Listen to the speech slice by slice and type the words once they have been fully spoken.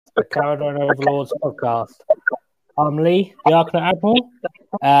the Caledon Overlords podcast. I'm Lee, the Arcanet Admiral,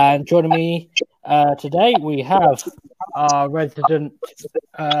 and joining me today we have our resident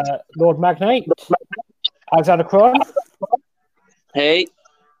Lord Magnate, Alexander Cron. Hey,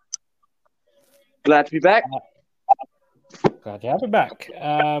 glad to be back. Glad to have you back.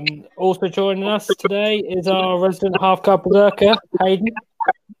 Also joining us today is our resident half-cup berserker, Hayden.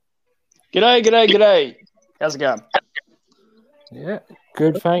 G'day. How's it going? Yeah,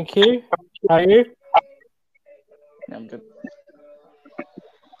 good, thank you. How are you? Yeah, I'm good.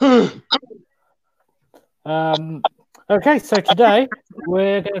 Okay, so today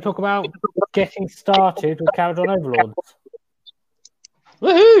we're going to talk about getting started with Caledon Overlords.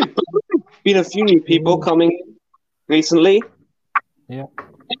 Woohoo! Been a few new people coming recently. Yeah.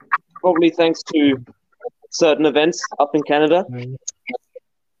 Probably thanks to certain events up in Canada.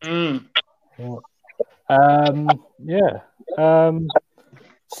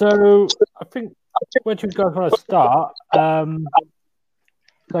 So I think where do you guys want to start? So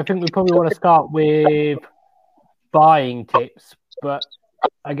I think we probably want to start with buying tips, but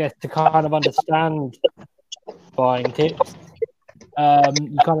I guess to kind of understand buying tips, you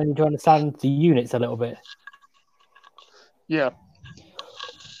kind of need to understand the units a little bit. Yeah.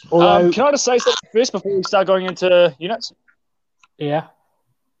 Although, can I just say something first before we start going into units? yeah.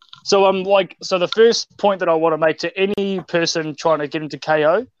 So so the first point that I want to make to any person trying to get into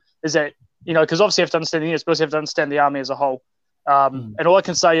KO is that, because obviously you have to understand the units, but also you have to understand the army as a whole. And all I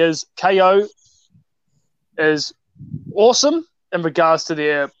can say is KO is awesome in regards to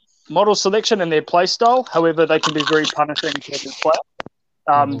their model selection and their play style. However, they can be very punishing to the player,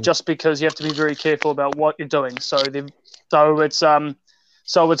 just because you have to be very careful about what you're doing. So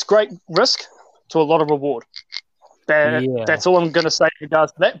it's great risk to a lot of reward. That's all I'm going to say in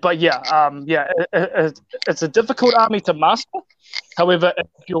regards to that. But it's a difficult army to master. However, if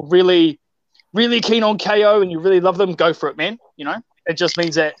you're really, really keen on KO and you really love them, go for it, man. It just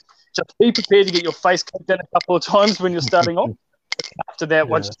means that just be prepared to get your face kicked in a couple of times when you're starting off. After that,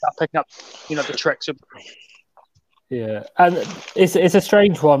 once you start picking up, the tricks. Yeah, and it's a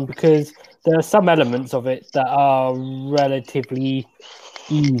strange one because there are some elements of it that are relatively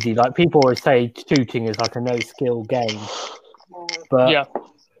easy. Like people always say shooting is like a no-skill game. But yeah.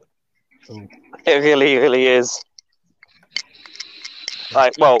 It really, really is.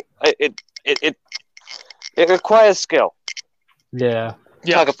 It requires skill. Yeah.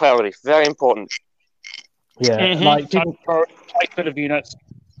 Target priority, very important. Yeah, like bit of units.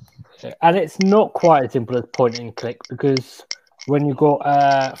 And it's not quite as simple as point and click because when you've got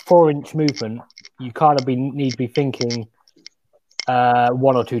 4-inch movement, you kind of need to be thinking 1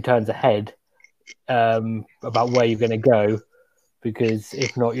 or 2 turns ahead about where you're going to go, because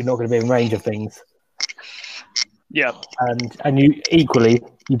if not, you're not going to be in range of things. Yeah, and you equally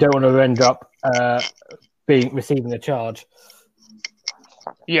you don't want to end up receiving a charge.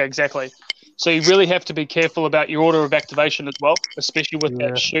 Yeah, exactly. So you really have to be careful about your order of activation as well, especially with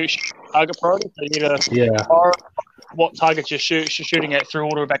that shoot target priority. So you need to fire what targets you're shooting at through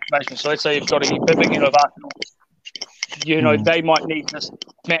order of activation. So let's say you've got a big unit of Arcanauts. They might need to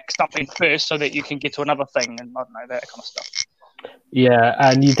smack something first so that you can get to another thing, and I don't know, that kind of stuff. Yeah,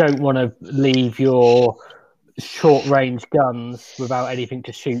 and you don't want to leave your short-range guns without anything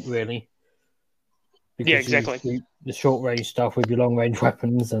to shoot, really. Yeah, exactly. You shoot the short-range stuff with your long-range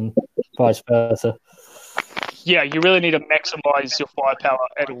weapons and vice versa. Yeah, you really need to maximize your firepower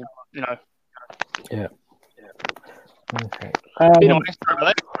at all, Yeah. Okay.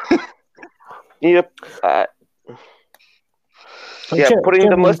 Putting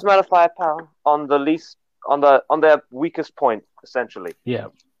the most amount of firepower on the least, on their weakest point, essentially. Yeah.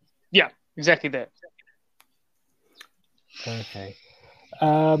 Yeah, exactly that. Okay.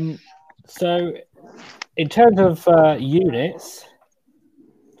 So, in terms of units,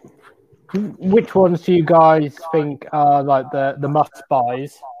 which ones do you guys think are like the must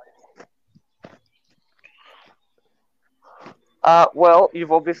buys? Well,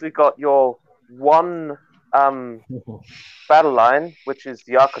 you've obviously got your one battle line, which is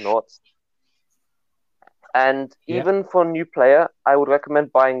the Arcanauts. And even for a new player, I would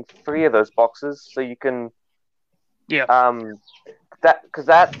recommend buying 3 of those boxes so you can because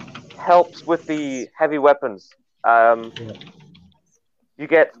that helps with the heavy weapons. You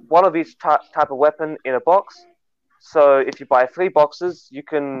get 1 of each type of weapon in a box. So if you buy 3 boxes, you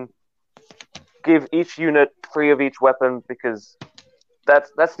can give each unit 3 of each weapon, because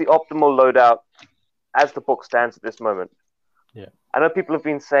that's the optimal loadout as the book stands at this moment. Yeah, I know people have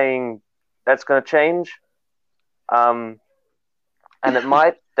been saying that's going to change, and it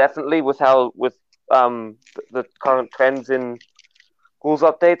might definitely with the current trends in rules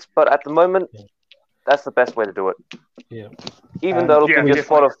updates, but at the moment, that's the best way to do it. Yeah. Even though it'll give you a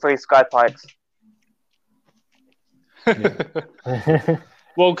spot of 3 Sky Pikes.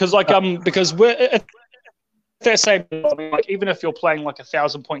 Well, because we're at that same, like, even if you're playing like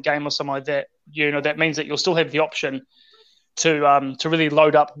 1,000-point game or something like that, that means that you'll still have the option to really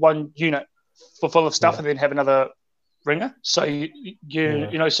load up one unit full of stuff and then have another ringer. So so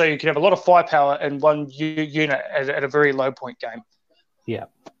you can have a lot of firepower in one unit at a very low point game. Yeah.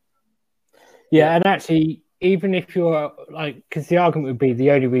 Yeah, and actually, even if you're because the argument would be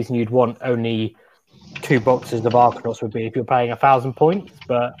the only reason you'd want only 2 boxes of Arkanauts would be if you're playing 1,000 points.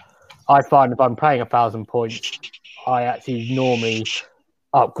 But I find if I'm playing 1,000 points, I actually normally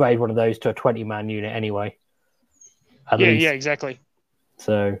upgrade one of those to a 20-man unit anyway. Yeah, exactly.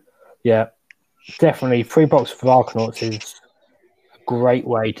 So, yeah, definitely 3 boxes of Arkanauts is a great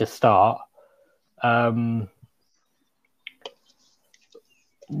way to start.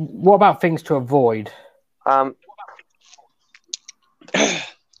 What about things to avoid? Endrin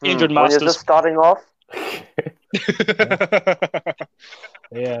Masters. When you're just starting off.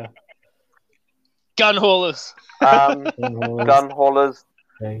 Yeah. Gun haulers. Gun haulers.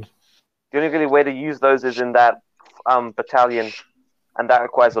 Okay. The only really way to use those is in that battalion, and that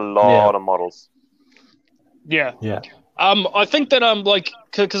requires a lot of models. Yeah. Yeah. I think that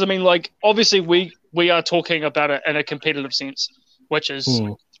because obviously we are talking about it in a competitive sense, which is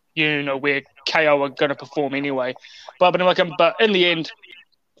where KO are going to perform anyway. But in the end,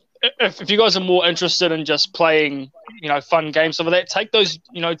 if you guys are more interested in just playing, fun games over that, take those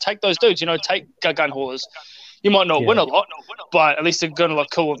dudes, take gun haulers. You might not win a lot, but at least they're going to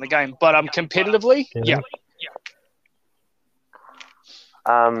look cool in the game. But competitively, yeah.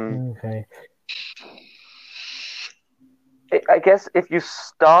 Okay. I guess if you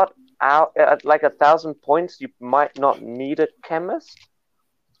start out at 1,000 points, you might not need a chemist.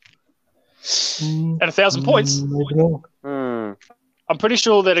 At 1,000 points? I'm pretty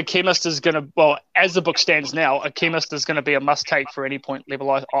sure that a chemist is going to, as the book stands now, a chemist is going to be a must-take for any point level,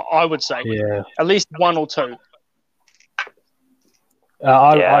 I would say. Yeah. At least 1 or 2.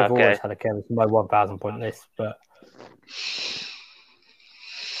 I've always had a chemist in my 1,000 point list, but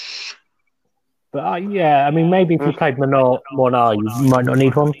maybe if you played Monar, you might not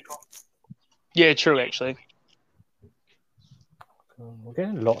need one. Yeah, true, actually. We're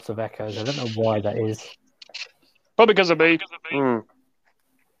getting lots of echoes. I don't know why that is. Probably because of me.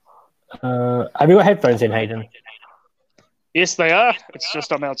 Have you got headphones in, Hayden? Yes, they are. It's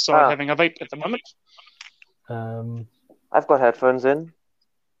just I'm outside having a vape at the moment. I've got headphones in.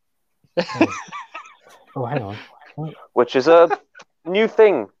 Oh, hang on. What? Which is a new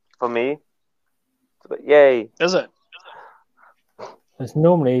thing for me. But yay. Is it? It's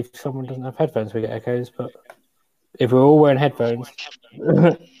normally if someone doesn't have headphones, we get echoes, but if we're all wearing headphones...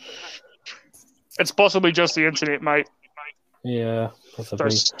 It's possibly just the internet, mate. Yeah, possibly.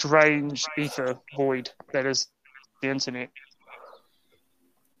 The strange ether void that is the internet.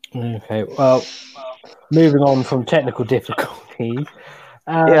 Okay, well, moving on from technical difficulties.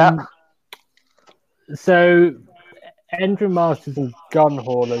 So, Endrin Masters and Gun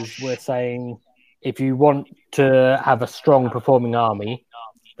Haulers were saying if you want to have a strong performing army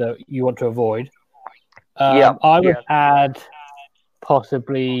that you want to avoid, I would add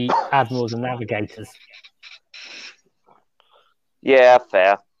possibly Admirals and Navigators. Yeah,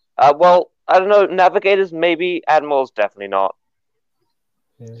 fair. Well, I don't know. Navigators, maybe. Admirals, definitely not.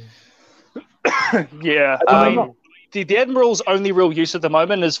 Yeah. The Admiral's only real use at the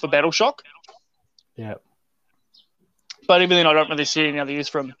moment is for Battle Shock. Yeah. But even then, I don't really see any other use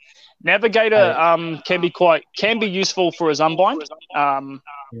from him. Navigator can be useful for his Unbind,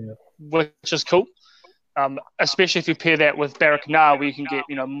 which is cool. Especially if you pair that with Barak Nar, where you can get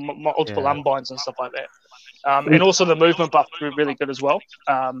multiple Unbinds and stuff like that. And also the movement buff is really good as well.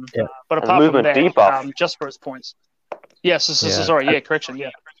 But apart from that, debuff. just for his points.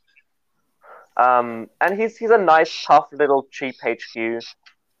 Correction. And he's a nice, tough little cheap HQ.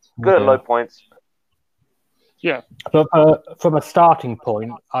 Good at low points. Yeah. But from a starting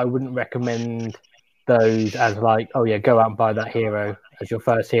point, I wouldn't recommend those as go out and buy that hero as your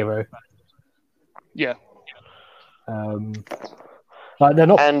first hero. Yeah. They're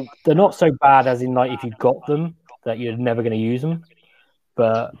not so bad as in if you got them that you're never going to use them.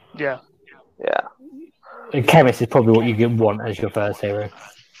 But a chemist is probably what you want as your first hero.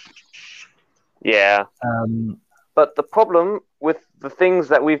 Yeah. But the problem with the things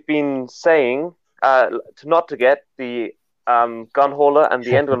that we've been saying, to get the Gun Hauler and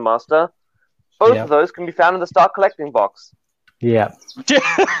the Endrin Master, both of those can be found in the Start Collecting box. Yeah.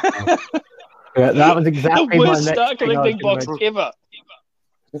 That was exactly the worst Start Collecting box ever.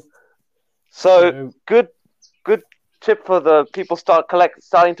 So good tip for the people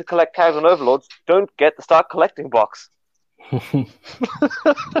starting to collect Karagon Overlords. Don't get the start collecting box. I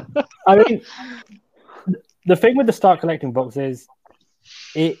mean, the thing with the start collecting box is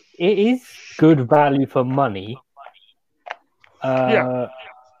it is good value for money.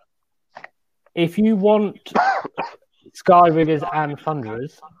 If you want Skyriggers and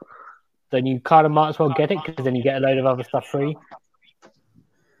Thunderers, then you kind of might as well get it, because then you get a load of other stuff free.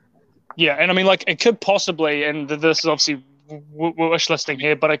 Yeah, and I mean, like, it could possibly, and this is obviously wish listing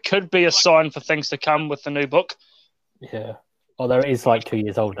here, but it could be a sign for things to come with the new book. Yeah. Although it is like 2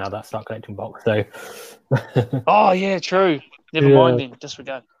 years old now, that start collecting box. So. Oh yeah, true. Never mind then.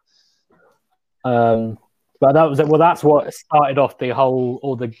 Disregard. But that was it. Well, that's what started off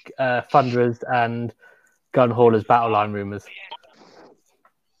all the Thunderers and Gun Haulers battle line rumors.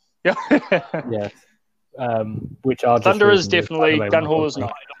 Yeah. Yes. Which are Thunderers definitely, Gun Haulers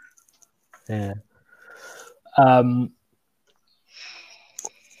not. Yeah.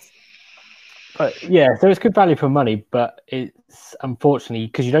 But yeah, so it's good value for money, but it's unfortunately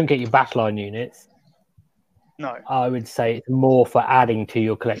because you don't get your battle line units. No, I would say it's more for adding to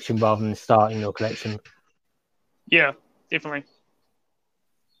your collection rather than starting your collection. Yeah, definitely.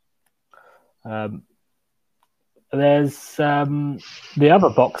 There's the other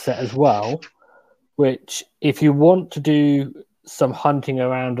box set as well, which if you want to do some hunting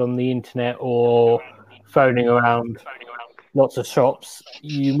around on the internet or phoning around lots of shops,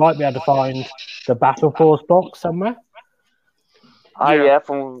 you might be able to find the Battle Force box somewhere. Yeah,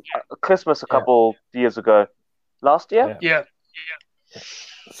 from Christmas a couple years ago. Last year? Yeah.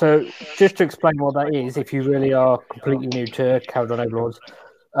 So just to explain what that is, if you really are completely new to Karagon Overlords,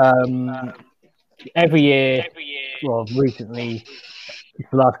 every year, well, recently,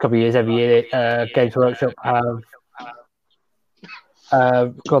 the last couple of years, every year, Games Workshop have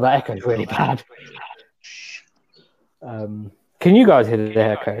God, that echo's really bad. Can you guys hear the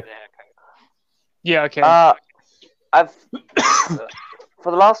echo? Yeah, okay. I've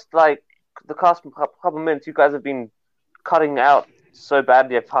for the last the past couple of minutes, you guys have been cutting out so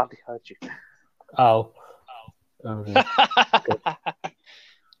badly. I've hardly heard you. Oh. Okay.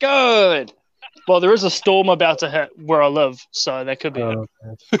 Good. Well, there is a storm about to hit where I live, so that could be it.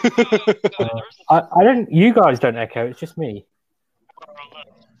 Okay. I don't. You guys don't echo. It's just me.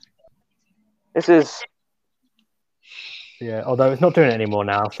 This is. Yeah, although it's not doing it anymore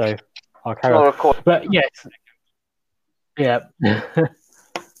now, so I'll carry on. But yes. Yeah.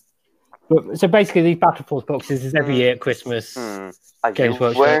 But, so basically, these Battle Force boxes is every year at Christmas. Games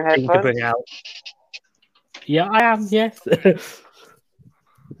Workshop to bring out. Yeah, I am. Yes.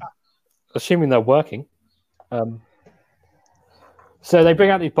 Assuming they're working. So they bring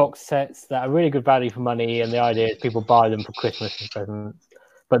out these box sets that are really good value for money, and the idea is people buy them for Christmas and presents.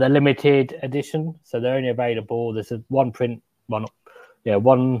 But they're limited edition, so they're only available. There's one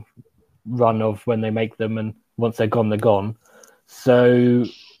run of when they make them, and once they're gone, they're gone. So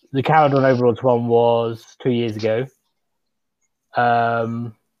the Karagon Overlords one was 2 years ago.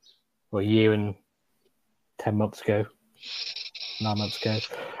 A year and 10 months ago. 9 months ago.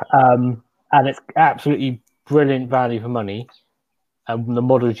 And it's absolutely brilliant value for money. And the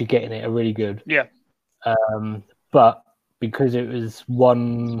models you get in it are really good. Yeah. But because it was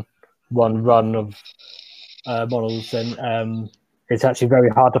one run of models, then it's actually very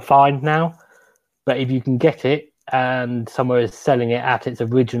hard to find now. But if you can get it and somewhere is selling it at its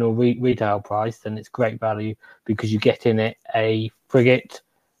original retail price, then it's great value because you get in it a frigate,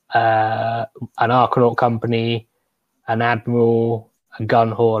 an Archanaut company, an admiral, a gun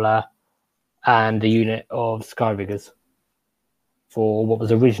hauler, and a unit of Skyriggers for what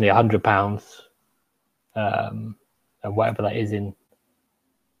was originally £100, and whatever that is in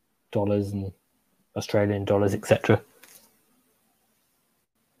dollars and Australian dollars, etc.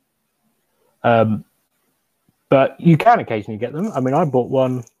 But you can occasionally get them. I mean, I bought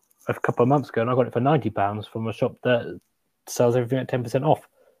one a couple of months ago, and I got it for £90 from a shop that sells everything at 10% off.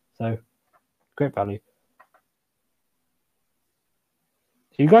 So, great value.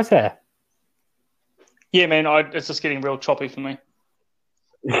 Are you guys there? Yeah, man, it's just getting real choppy for me.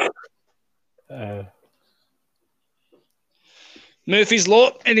 Murphy's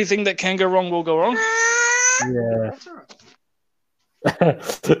Law. Anything that can go wrong will go wrong. Yeah. That's all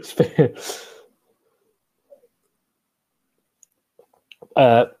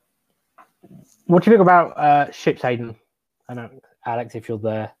right. What do you think about ships, Hayden? I know, Alex, if you're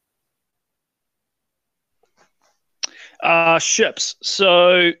there. Ships.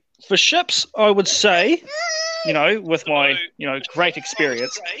 So for ships, I would say, with my, great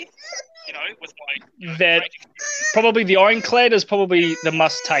experience, that probably the Ironclad is probably the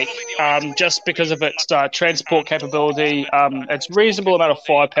must take, just because of its transport capability. It's reasonable amount of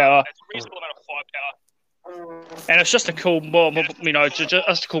firepower, and it's just a cool,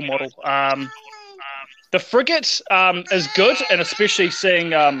 just a cool model. The frigate is good, and especially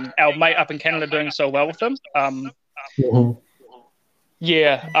seeing our mate up in Canada doing so well with them. I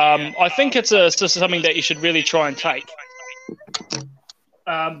think it's just something that you should really try and take.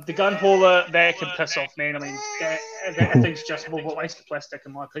 The gun hauler, that can piss off, man. I mean, that thing's just a waste of plastic,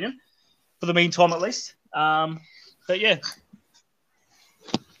 in my opinion, for the meantime, at least. But yeah.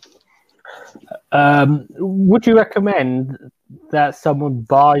 Would you recommend that someone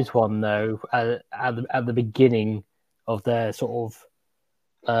buys one though at the beginning of their sort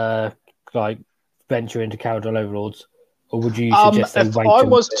of like venture into Caradhral Overlords, or would you suggest they if wait? I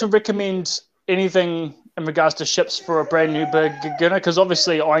was to recommend anything in regards to ships for a brand new beginner, because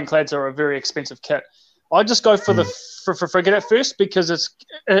obviously Ironclads are a very expensive kit, I'd just go for the frigate at first, because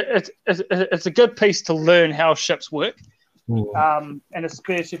it's a good piece to learn how ships work. And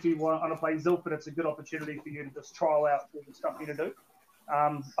especially if you want to play Zilford, it's a good opportunity for you to just trial out all the stuff you need to do.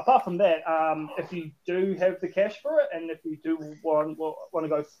 Apart from that, if you do have the cash for it, and if you do want to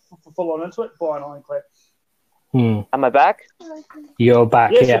go full on into it, buy an Ironclad. Am I back? You're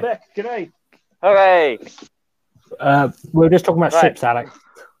back. Yes, yeah. you're back. G'day. Hooray! We were just talking about ships, Alex.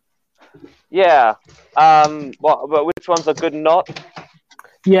 Yeah. But which ones are good and not?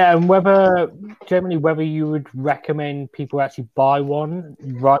 Yeah, and whether you would recommend people actually buy one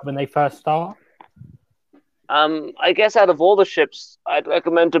right when they first start. I guess out of all the ships, I'd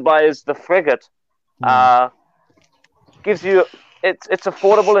recommend to buy is the frigate. Gives you it's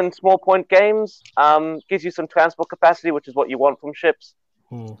affordable in small point games. Gives you some transport capacity, which is what you want from ships.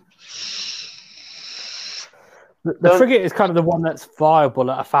 The frigate is kind of the one that's viable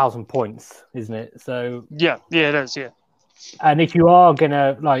at 1,000 points, isn't it? So yeah, it is. Yeah. And if you are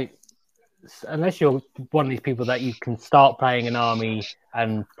gonna unless you're one of these people that you can start playing an army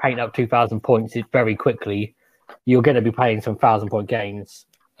and paint up 2,000 points very quickly, you're going to be playing some 1,000-point games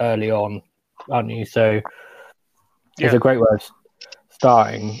early on, aren't you? So it's a great way of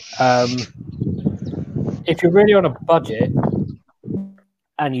starting. If you're really on a budget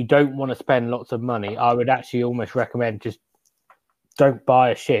and you don't want to spend lots of money, I would actually almost recommend just don't buy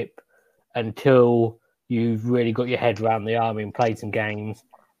a ship until you've really got your head around the army and played some games.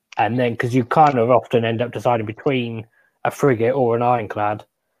 And then, because you kind of often end up deciding between a frigate or an Ironclad,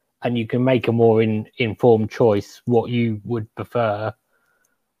 and you can make a more informed choice what you would prefer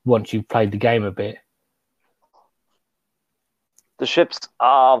once you've played the game a bit. The ships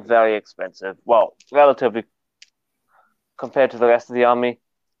are very expensive. Well, relatively compared to the rest of the army.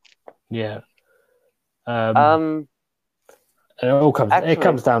 Yeah. Actually, it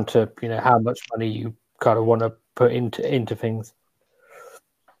comes down to how much money you kind of want to put into things.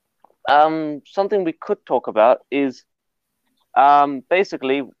 Something we could talk about is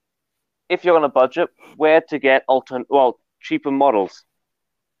basically, if you're on a budget, where to get cheaper models.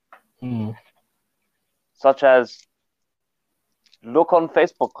 Such as look on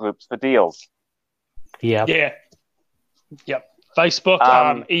Facebook groups for deals. Yeah. Yep. Facebook,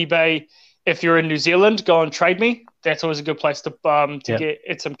 eBay. If you're in New Zealand, go on Trade Me. That's always a good place to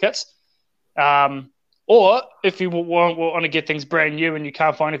get some kits. Or if you want to get things brand new and you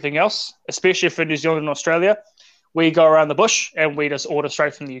can't find anything else, especially for New Zealand and Australia, we go around the bush and we just order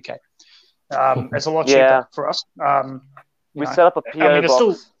straight from the UK. It's a lot cheaper for us. We set up a PO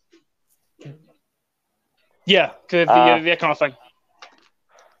box. That kind of thing.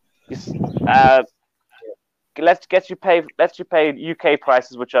 Lets you pay UK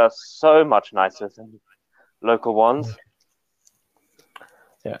prices, which are so much nicer than local ones.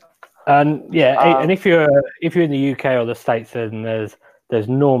 Yeah. And if you're in the UK or the States, then there's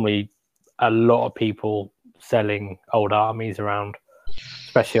normally a lot of people selling old armies around,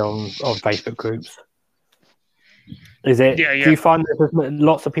 especially on Facebook groups. Is it? Yeah. Do you find that there's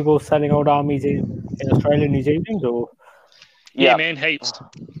lots of people selling old armies in Australia and New Zealand, or? Yeah, man, heaps.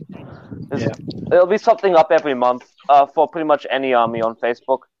 There'll be something up every month for pretty much any army on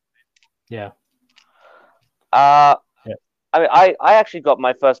Facebook. Yeah. I mean, I actually got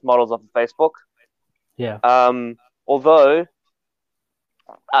my first models off of Facebook. Yeah. Although,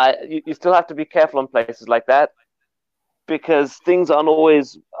 you still have to be careful on places like that, because things aren't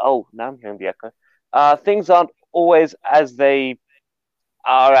always. Oh, now I'm hearing the echo. Things aren't always as they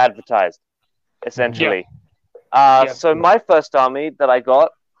are advertised, essentially. So my first army that I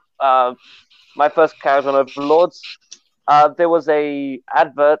got, my first Caradhral Overlords, there was a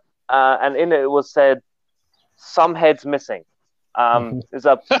advert, and in it was said, some heads missing. There's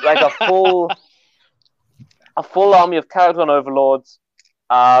a full army of Kharadron overlords,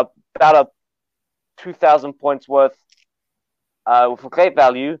 about a 2,000 points worth, for great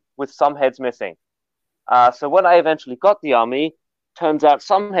value, with some heads missing. So when I eventually got the army, turns out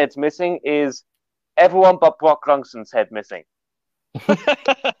some heads missing is everyone but Brock Grungson's head missing.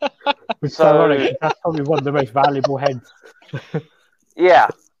 Which so ironic. That's probably one of the most valuable heads. Yeah.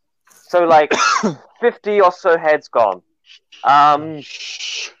 So 50 or so heads gone. How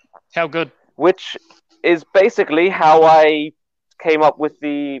good? Which is basically how I came up with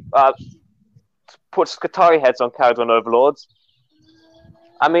the put Skitarii heads on Kharadron overlords.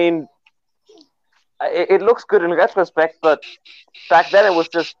 I mean, it looks good in retrospect, but back then it was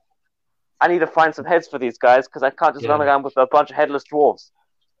just, I need to find some heads for these guys because I can't just run around with a bunch of headless dwarves.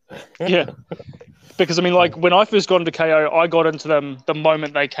 Yeah. Because I mean, when I first got into KO, I got into them the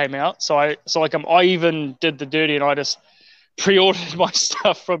moment they came out. So I even did the dirty and I just pre-ordered my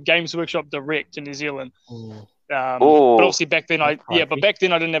stuff from Games Workshop direct in New Zealand. But obviously back then I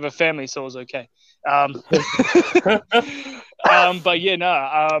didn't have a family, so it was okay. So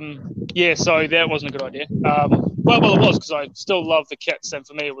that wasn't a good idea. Well, it was because I still love the kits, and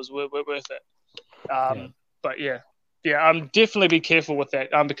for me it was worth it. But definitely be careful with that,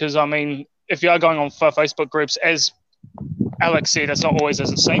 because I mean, if you are going on Facebook groups, as Alex said, it's not always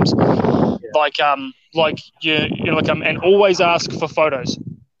as it seems. And always ask for photos.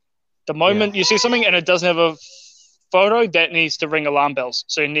 The moment you see something and it doesn't have a photo, that needs to ring alarm bells.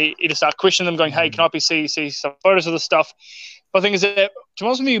 So you need to start questioning them, going, "Hey, can I see some photos of the stuff?" But the thing is that, to be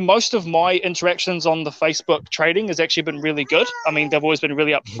honest with you, most of my interactions on the Facebook trading has actually been really good. I mean, they've always been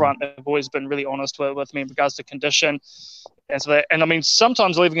really upfront. They've always been really honest with me in regards to condition. And so I mean,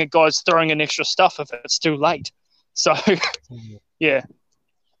 sometimes leaving a guy's throwing in extra stuff if it's too late. So, yeah.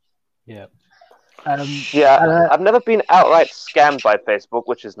 Yeah. I've never been outright scammed by Facebook,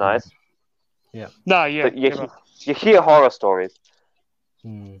 which is nice. Yeah. No, yeah. But you hear horror stories.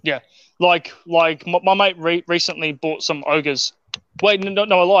 Yeah, like my mate recently bought some ogres. Wait, no,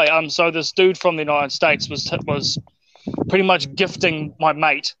 I lie. So this dude from the United States was pretty much gifting my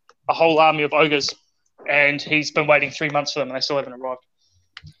mate a whole army of ogres, and he's been waiting 3 months for them, and they still haven't arrived.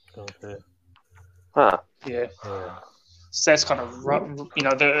 Okay. Huh. Yeah. So that's kind of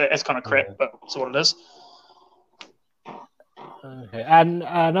that's kind of crap, but that's what it is. Okay, and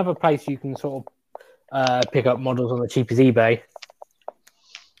another place you can sort of pick up models on the cheap is eBay.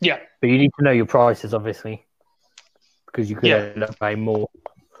 Yeah. But you need to know your prices, obviously, because you could end up paying more.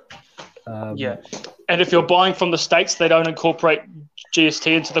 And if you're buying from the States, they don't incorporate GST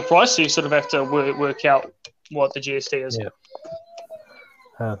into the price, so you sort of have to work out what the GST is. Yeah.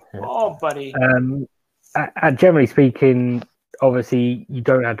 Okay. Oh, buddy. And generally speaking, obviously, you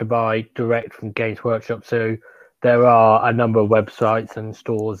don't have to buy direct from Games Workshop, so there are a number of websites and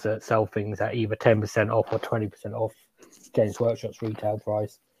stores that sell things at either 10% off or 20% off Games Workshop's retail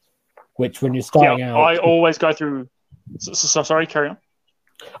price. Which, when you're starting out, I always go through. So sorry, carry on.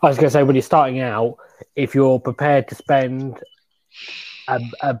 I was going to say, when you're starting out, if you're prepared to spend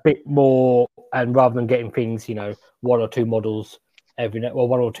a bit more, and rather than getting things, one or two models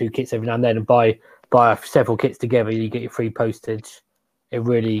one or two kits every now and then, and buy several kits together, you get your free postage. It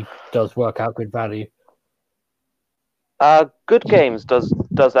really does work out good value. Good Games does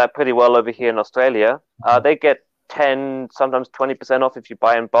that pretty well over here in Australia. They get 10, sometimes 20% off if you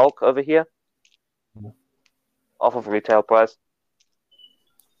buy in bulk over here, off of retail price.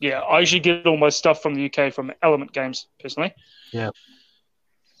 Yeah, I usually get all my stuff from the UK from Element Games, personally. Yeah.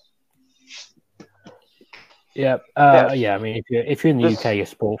 I mean, if you're in the UK, you're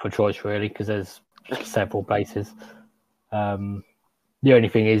sport for choice, really, because there's several places. The only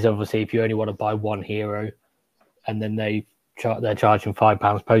thing is, obviously, if you only want to buy one hero, and then they're charging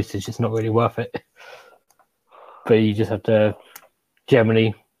 £5 postage, it's not really worth it. But you just have to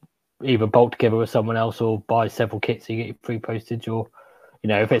generally either bulk together with someone else or buy several kits so you get your free postage, or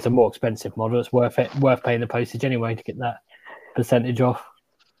if it's a more expensive model, it's worth paying the postage anyway to get that percentage off.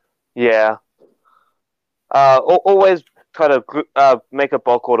 Yeah. Always try to make a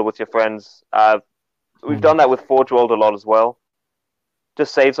bulk order with your friends. We've done that with Forge World a lot as well.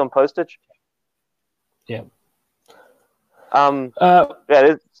 Just saves on postage. Yeah.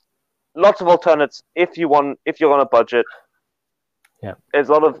 There's lots of alternates if you're on a budget. Yeah. There's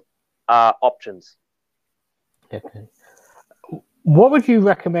a lot of options. Okay. What would you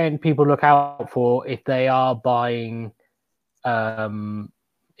recommend people look out for if they are buying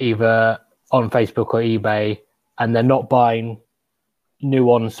either on Facebook or eBay, and they're not buying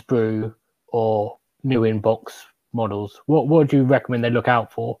new on sprue or new in-box models? What would you recommend they look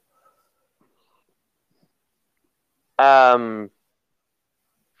out for?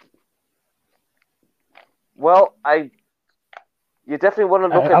 Well, you definitely want to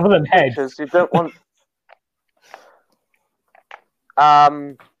look at other than heads. pictures. You don't want.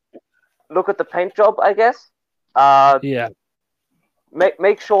 Look at the paint job, I guess. Yeah.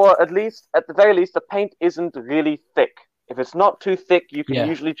 Make sure at the very least the paint isn't really thick. If it's not too thick, you can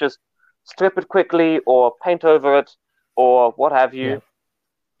usually just strip it quickly or paint over it or what have you.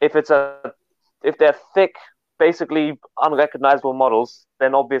 Yeah. If they're thick, basically unrecognizable models,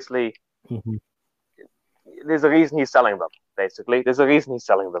 then obviously there's a reason he's selling them. Basically, there's a reason he's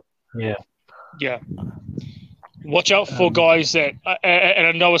selling them. Yeah. Yeah. Watch out for guys that, and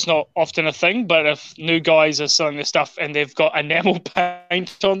I know it's not often a thing, but if new guys are selling their stuff and they've got enamel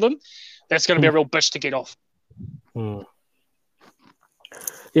paint on them, that's going to be a real bitch to get off.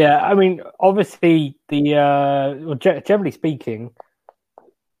 Yeah, I mean, obviously, generally speaking,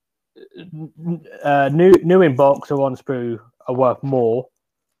 new in box or on sprue are worth more,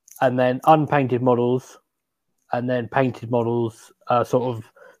 and then unpainted models, and then painted models sort of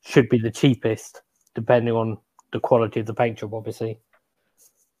should be the cheapest, depending on the quality of the paint job, obviously.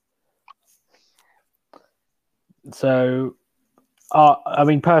 So, I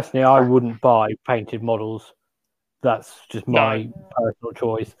mean, personally, I wouldn't buy painted models. That's just my personal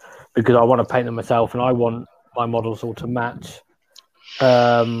choice because I want to paint them myself and I want my models all to match.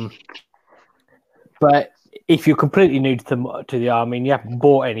 But if you're completely new to the army and you haven't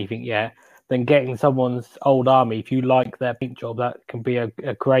bought anything yet, then getting someone's old army, if you like their paint job, that can be a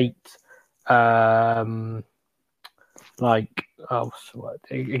great it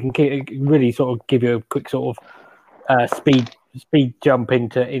can really sort of give you a quick sort of speed jump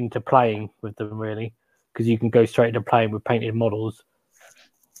into playing with them, really, because you can go straight into playing with painted models.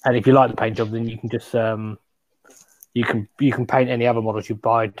 And if you like the paint job, then you can just you can paint any other models you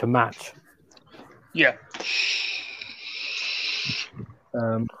buy to match. Yeah.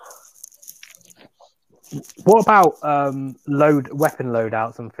 What about weapon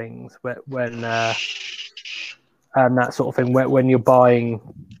loadouts and things when and that sort of thing when you're buying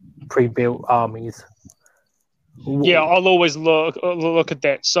pre-built armies? Yeah, I'll always look at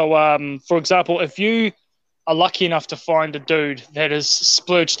that. So, for example, if you are lucky enough to find a dude that has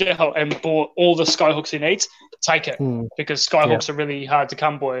splurged out and bought all the skyhooks he needs, take it because skyhooks are really hard to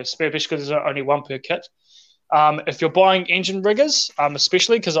come by, especially because there's only one per kit. If you're buying engine riggers,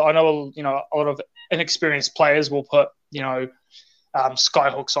 especially because I know a lot of inexperienced players will put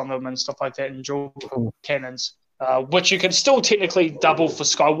skyhooks on them and stuff like that and dual cannons. Which you can still technically double for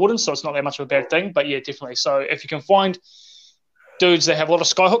Sky Wardens, so it's not that much of a bad thing. But yeah, definitely. So if you can find dudes that have a lot of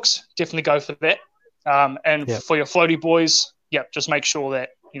skyhooks, definitely go for that. For your floaty boys, just make sure that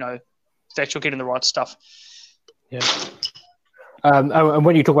that you're getting the right stuff. Yeah. And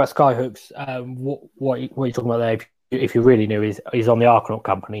when you talk about skyhooks, what you're talking about there, if you're really new, is on the Archnaut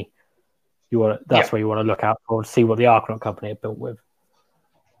Company. That's where you want to look out for to see what the Archnaut Company are built with.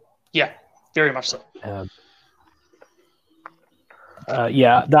 Yeah, very much so.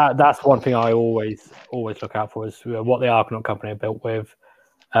 That's one thing I always look out for is what the Archnaut Company are built with.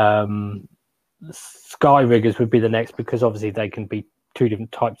 Sky Riggers would be the next because obviously they can be two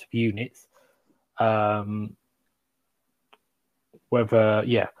different types of units. Whether like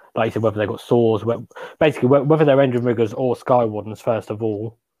you said, whether they've got swords, whether they're engine riggers or Sky Wardens. First of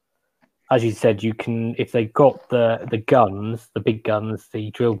all, as you said, you can if they got the guns, the big guns, the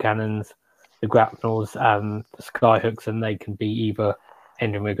drill cannons, the grapnels and the skyhooks, and they can be either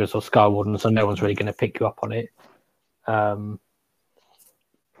engine riggers or Sky Wardens, so no one's really going to pick you up on it.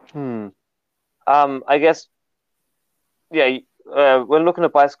 I guess, when looking to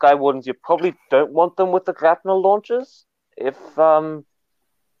buy Sky Wardens, you probably don't want them with the grapnel launchers.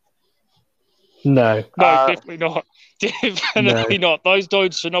 No, definitely not. Definitely not. Those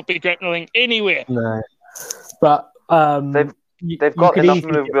dudes should not be grappling anywhere. No, but they've got enough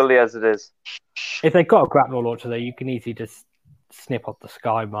maneuverability as it is. If they've got a grapnel launcher there, you can easily just snip off the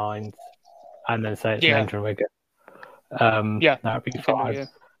sky mines and then say it's an engine rigger. That would be fine.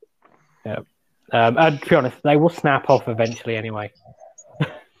 And to be honest, they will snap off eventually anyway.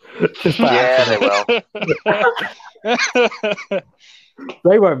 They will.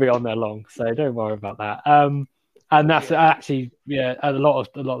 They won't be on there long, so don't worry about that. And that's actually a lot of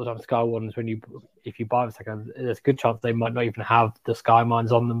the time Sky Wardens, if you buy them second, there's a good chance they might not even have the sky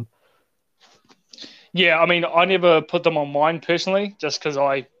mines on them. Yeah, I mean, I never put them on mine personally, just because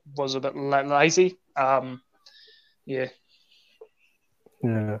I was a bit lazy. Yeah.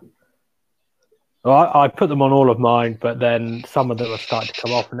 Well, I put them on all of mine, but then some of them are starting to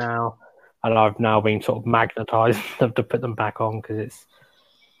come off now, and I've now been sort of magnetized to put them back on because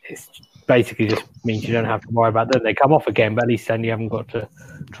it's basically just means you don't have to worry about them. They come off again, but at least then you haven't got to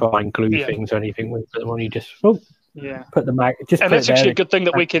try and glue things or anything with them. You just put the mag. Just and put that's it actually there. a good thing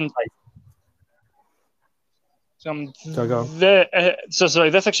that we can. Sorry,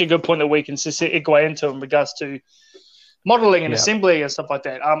 that's actually a good point that we can segue into in regards to modeling and assembly and stuff like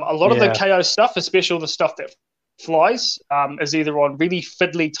that. A lot of the KO stuff, especially the stuff that flies, is either on really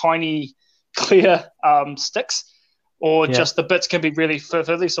fiddly, tiny, clear sticks, or just the bits can be really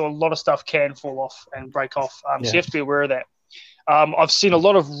fiddly, so a lot of stuff can fall off and break off. So you have to be aware of that. I've seen a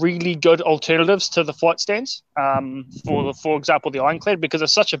lot of really good alternatives to the flight stands, for example, the Ironclad, because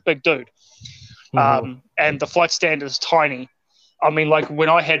it's such a big dude. And the flight stand is tiny. I mean, like when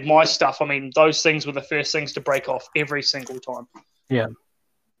I had my stuff, I mean, those things were the first things to break off every single time. Yeah.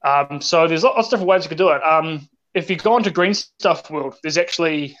 So there's lots of different ways you could do it. If you go onto Green Stuff World, there's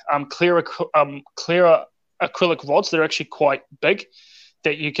actually clearer acrylic rods that are actually quite big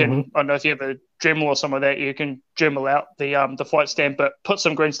that you can, I don't know if you have a Dremel or something like that, you can Dremel out the flight stand, but put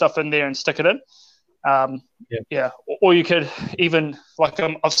some green stuff in there and stick it in. Or you could even, like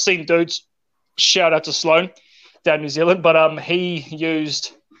I've seen dudes, shout out to Sloan down in New Zealand, but he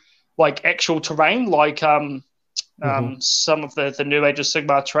used like actual terrain, like some of the New Age of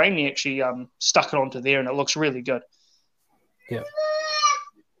Sigmar terrain. He actually stuck it onto there, and it looks really good. Yeah,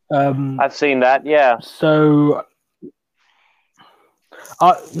 I've seen that. Yeah. So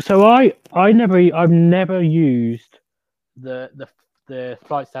I've never used the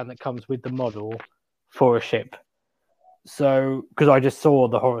flight stand that comes with the model for a ship. So, because I just saw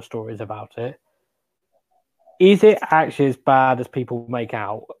the horror stories about it, is it actually as bad as people make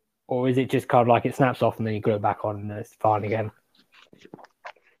out, or is it just kind of like it snaps off and then you glue it back on and it's fine again?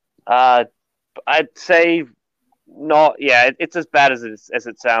 I'd say not. Yeah, it's as bad as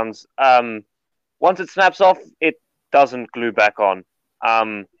it sounds. Once it snaps off, it doesn't glue back on.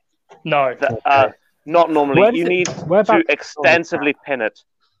 No, not normally. You need to extensively pin it.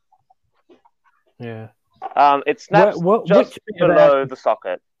 Yeah. It snaps just below the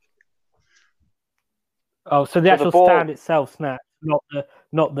socket. Oh, so the actual stand itself snaps,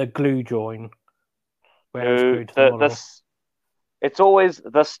 not the glue join. It's always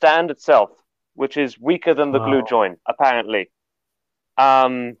the stand itself, which is weaker than the glue join, apparently.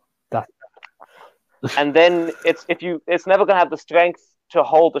 And then it's never going to have the strength to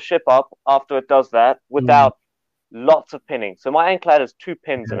hold the ship up after it does that without lots of pinning. So my Ironclad has 2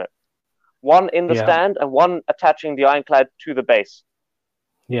 pins in it. One in the stand and one attaching the Ironclad to the base.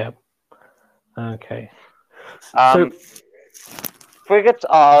 Yeah. Okay. So frigates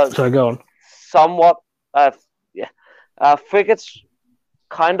are go on. Somewhat frigates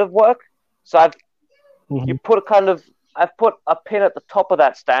kind of work. So I've put a pin at the top of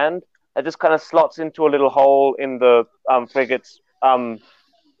that stand that just kind of slots into a little hole in the frigates in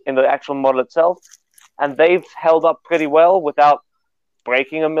the actual model itself, and they've held up pretty well without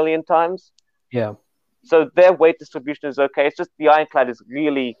breaking a million times. Yeah. So their weight distribution is okay. It's just the Ironclad is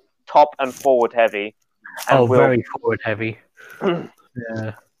really top and forward heavy. And very forward heavy.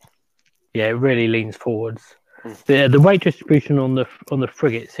 Yeah, it really leans forwards. The weight distribution on the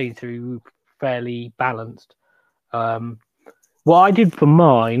frigate seems to be fairly balanced. What I did for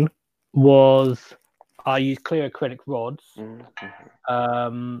mine was I used clear acrylic rods,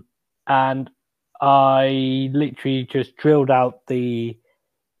 and I literally just drilled out the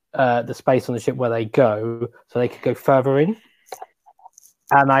space on the ship where they go, so they could go further in.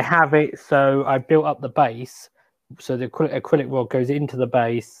 And I have it so I built up the base, so the acrylic rod goes into the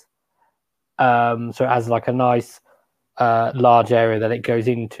base, so it has like a nice large area that it goes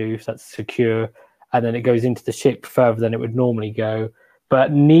into, so that's secure, and then it goes into the ship further than it would normally go.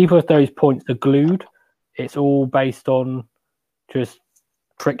 But neither of those points are glued. It's all based on just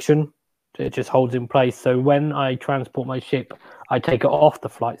friction. It just holds in place. So when I transport my ship, I take it off the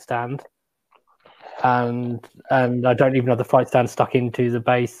flight stand, and I don't even have the flight stand stuck into the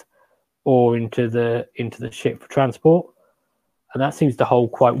base or into the ship for transport, and that seems to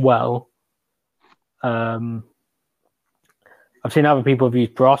hold quite well. I've seen other people have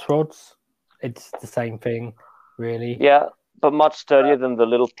used brass rods. It's the same thing, really. Yeah, but much sturdier than the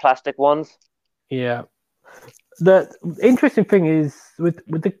little plastic ones. Yeah. The interesting thing is with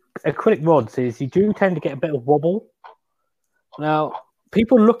the acrylic rods is you do tend to get a bit of wobble. Now,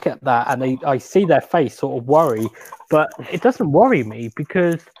 people look at that and I see their face sort of worry, but it doesn't worry me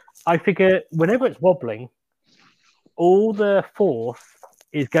because I figure whenever it's wobbling, all the force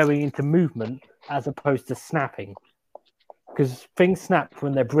is going into movement as opposed to snapping. Because things snap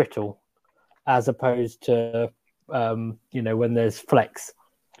when they're brittle as opposed to, when there's flex.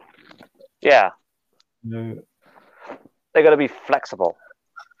 Yeah. No. They got to be flexible.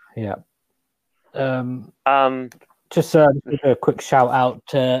 Yeah. Um, Just a quick shout out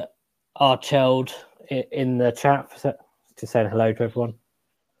to Archeld in the chat for just saying hello to everyone.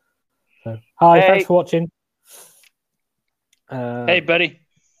 So, hi, Hey. thanks for watching. Hey, buddy.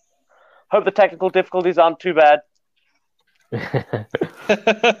 Hope the technical difficulties aren't too bad. Yeah.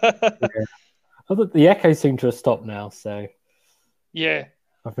 I thought the echo seemed to have stopped now, so Yeah.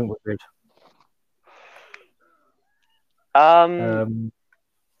 I think we're good.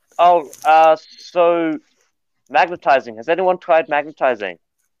 So magnetizing. Has anyone tried magnetizing?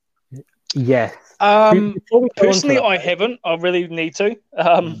 Yes. Personally, I haven't. I really need to.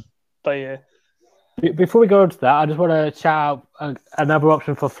 But yeah. Before we go on to that, I just want to shout out another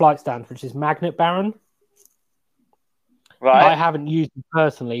option for flight stands, which is Magnet Baron. Right. I haven't used them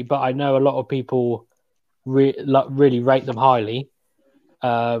personally, but I know a lot of people really rate them highly.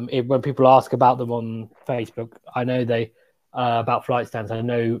 When people ask about them on Facebook, I know they about flight stands. I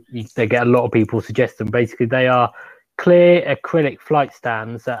know they get a lot of people suggest them. Basically, they are clear acrylic flight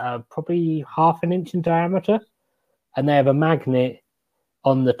stands that are probably 1/2 inch in diameter, and they have a magnet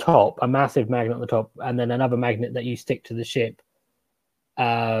on the top, a massive magnet on the top, and then another magnet that you stick to the ship.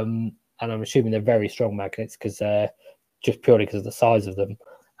 And I'm assuming they're very strong magnets because just purely because of the size of them.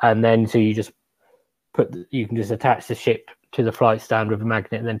 And then so you just you can just attach the ship to the flight stand with a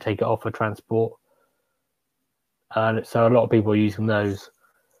magnet and then take it off for transport. So a lot of people are using those.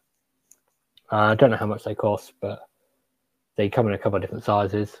 I don't know how much they cost, but they come in a couple of different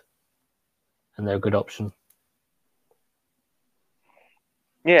sizes, and they're a good option.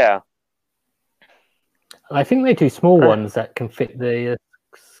 Yeah. I think they do small ones that can fit the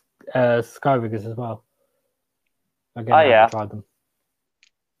Skyriggers as well. Again, I haven't tried them.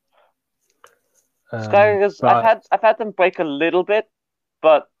 Skyriggers, I've had them break a little bit,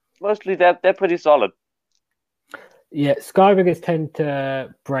 but mostly they're pretty solid. Yeah, Skyriggers tend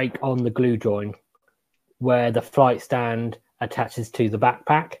to break on the glue joint where the flight stand attaches to the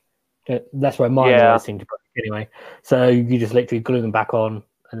backpack. That's where mine always seem to break anyway. So you just literally glue them back on,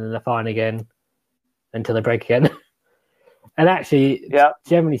 and then they're fine again until they break again. And actually,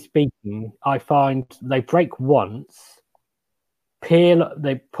 generally speaking, I find they break once,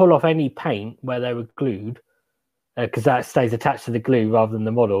 they pull off any paint where they were glued, because that stays attached to the glue rather than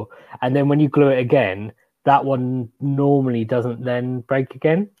the model. And then when you glue it again, that one normally doesn't then break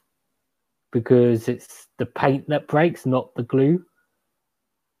again because it's the paint that breaks, not the glue.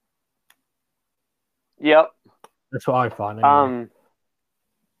 Yep. That's what I find. Anyway.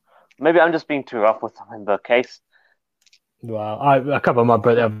 Maybe I'm just being too rough with them in the case. Well, a couple of my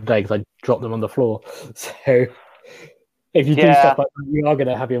broke the other day because I dropped them on the floor. So if you do stuff like that, you are going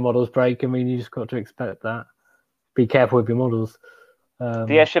to have your models break. I mean, you just got to expect that. Be careful with your models. The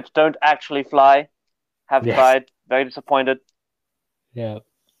airships don't actually fly. Have tried. Very disappointed. Yeah.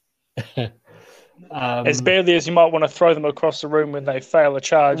 As badly as you might want to throw them across the room when they fail a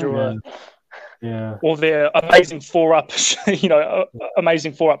charge or their amazing 4-up,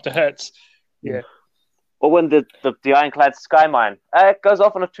 amazing 4-up to hits. Yeah. Or when the Ironclad Sky Mine it goes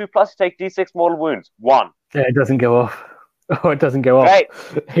off on a 2+, you take D6 mortal wounds. 1. Yeah, it doesn't go off. Oh, it doesn't go off. Great.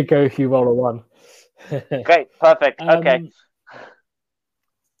 It goes, you roll a 1. Great, perfect. Okay.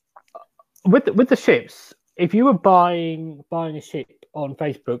 With the ships, if you were buying a ship on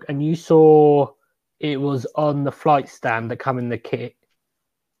Facebook and you saw it was on the flight stand that come in the kit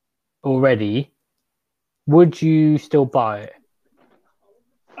already, would you still buy it?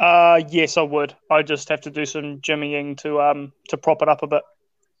 Yes, I would. I just have to do some jimmying to prop it up a bit.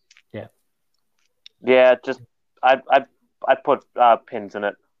 Yeah. Yeah, just I put pins in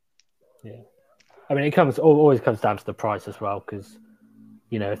it. Yeah. I mean, always comes down to the price as well, because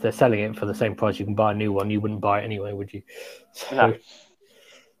if they're selling it for the same price you can buy a new one, you wouldn't buy it anyway, would you? So, no.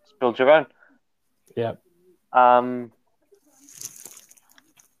 Just build your own. Yeah.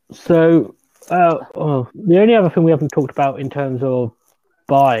 So, the only other thing we haven't talked about in terms of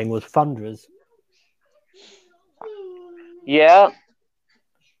buying was Thunderers. Yeah.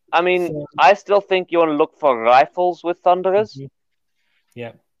 I mean, I still think you want to look for rifles with Thunderers.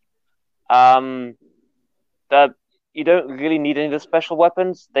 Yeah. That you don't really need any of the special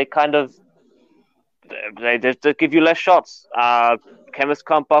weapons. They kind of they give you less shots. Chemists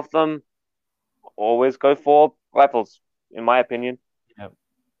can't buff them. Always go for rifles, in my opinion. Yeah.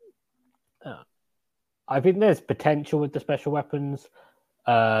 I think there's potential with the special weapons,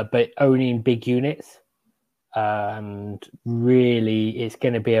 but only in big units. And really, it's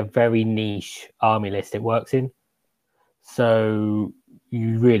going to be a very niche army list it works in. So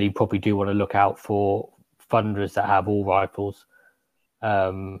you really probably do want to look out for Thunderers that have all rifles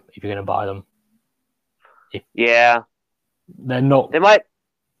if you're going to buy them. Yeah. They're not... They might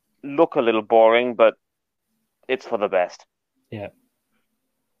look a little boring, but it's for the best. Yeah.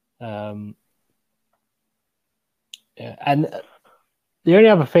 And the only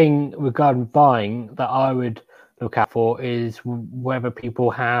other thing regarding buying that I would look out for is whether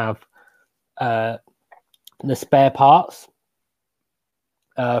people have the spare parts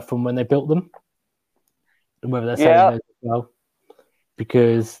from when they built them, and whether they're selling those as well,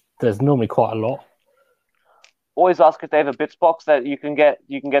 because there's normally quite a lot. Always ask if they have a bits box that you can get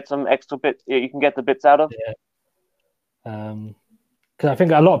some extra bit. You can get the bits out of. Yeah. Because I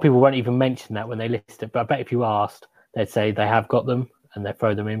think a lot of people won't even mention that when they list it, but I bet if you asked, they'd say they have got them and they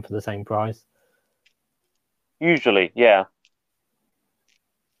throw them in for the same price. Usually, yeah.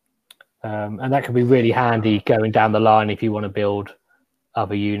 And that could be really handy going down the line if you want to build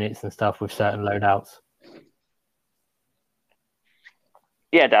other units and stuff with certain loadouts.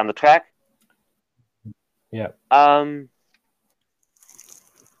 Yeah, down the track. Yeah.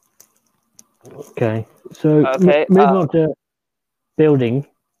 Okay. So moving on to building,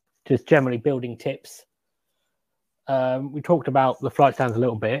 just generally building tips. We talked about the flight stands a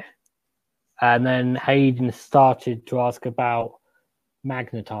little bit, and then Hayden started to ask about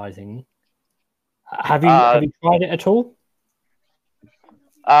magnetizing. Have you tried it at all?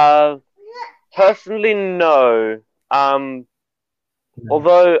 Personally, no.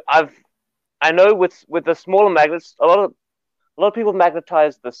 Although I know with the smaller magnets, a lot of people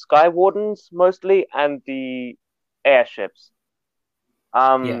magnetize the Sky Wardens mostly and the airships.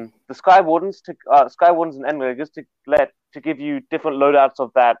 The Sky Wardens and Endriggers to give you different loadouts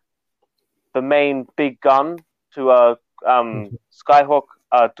of the main big gun to a Skyhook,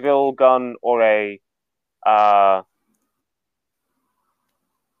 a drill gun, or a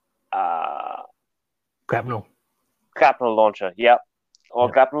grapnel launcher. Yep,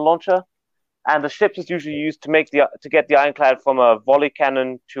 or grapnel launcher. And the ships is usually used to get the ironclad from a volley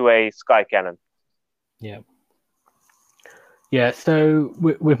cannon to a sky cannon. Yeah. Yeah, so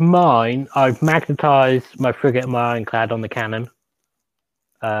with mine, I've magnetized my frigate and my ironclad on the cannon.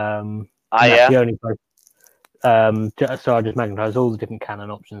 That's the only place. So I just magnetize all the different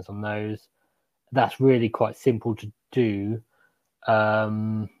cannon options on those. That's really quite simple to do.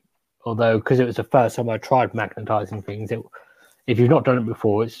 Although, because it was the first time I tried magnetizing things, if you've not done it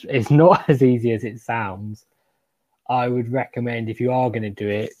before, it's not as easy as it sounds. I would recommend, if you are going to do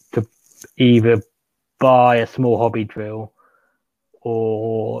it, to either buy a small hobby drill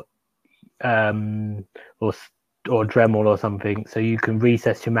or Dremel or something, so you can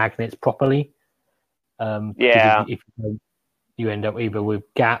recess your magnets properly. If you end up either with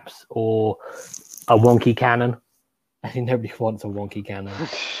gaps or a wonky cannon. I think nobody wants a wonky cannon.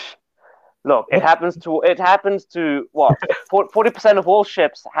 Look, it happens to what 40% of all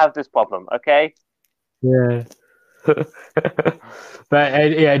ships have this problem. Okay. Yeah. But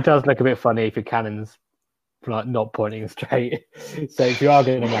it does look a bit funny if your cannon's like not pointing straight. So if you are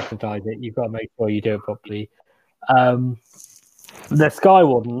going to magnetize it, you've got to make sure you do it properly. The Sky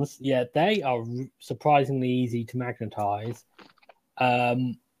Wardens, they are surprisingly easy to magnetize.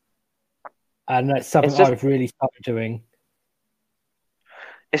 And that's something I've really started doing.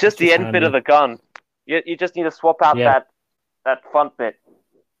 It's just the end bit of the gun. You just need to swap out that front bit,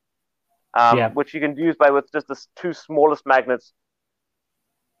 which you can use with just the two smallest magnets.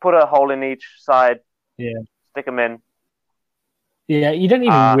 Put a hole in each side. Yeah. Stick them in. Yeah, you don't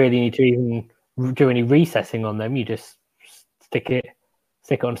even really need to even do any recessing on them. You just stick it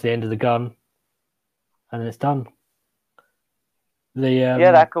onto the end of the gun, and then it's done.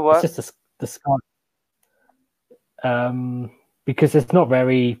 That could work. It's just the Sky. Because there's not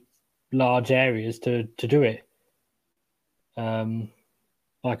very large areas to do it.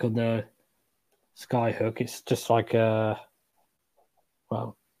 Like on the Skyhook, it's just like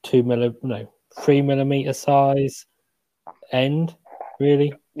 3 millimeter size end,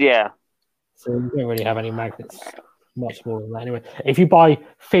 really. Yeah. So you don't really have any magnets much more than that anyway. If you buy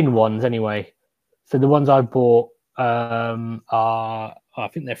thin ones anyway, so the ones I bought are, I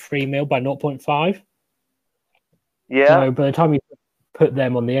think they're 3 mil by 0.5. Yeah. So by the time you put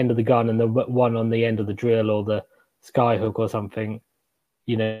them on the end of the gun and the one on the end of the drill or the Skyhook or something,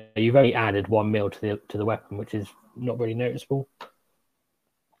 you've only added 1 mil to the weapon, which is not really noticeable.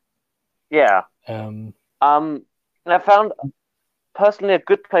 Yeah. And I found personally a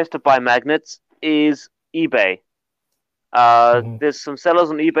good place to buy magnets is eBay. There's some sellers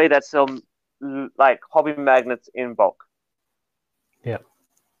on eBay that sell like hobby magnets in bulk. Yeah.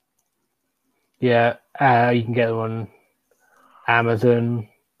 Yeah, you can get them on Amazon,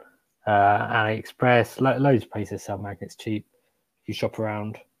 AliExpress. Loads of places sell magnets cheap if you shop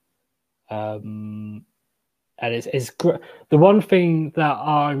around. And and the one thing that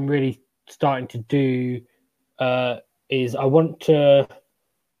I'm really starting to do is I want to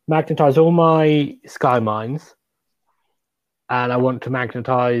magnetize all my sky mines, and I want to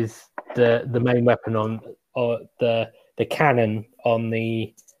magnetize the main weapon or the cannon on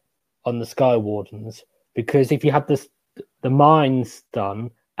the Sky Wardens, because if you have the mines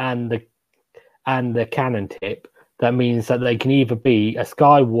done and the cannon tip, that means that they can either be a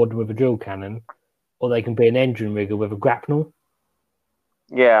Sky Warden with a drill cannon, or they can be an engine rigger with a grapnel.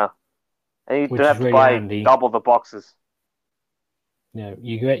 Yeah, and you Which don't have is to really buy handy. double the boxes.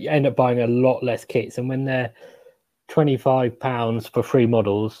 You end up buying a lot less kits, and when they're £25 for 3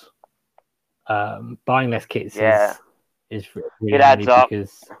 models, buying less kits is really it adds handy up.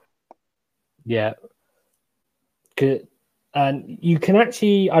 because and you can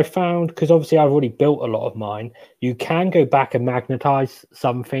actually, I found, because obviously I've already built a lot of mine, you can go back and magnetize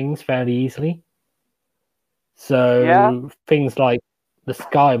some things fairly easily. So things like the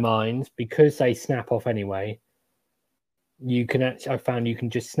sky mines, because they snap off anyway, you can actually, I found you can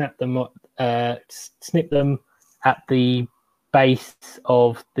just snip them at the base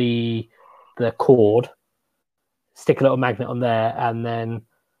of the cord, stick a little magnet on there, and then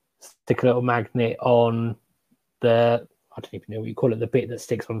stick a little magnet on I don't even know what you call it, the bit that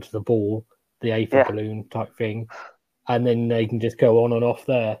sticks onto the ball, the aphid balloon type thing, and then they can just go on and off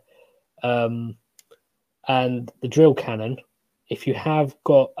there. And the drill cannon, if you have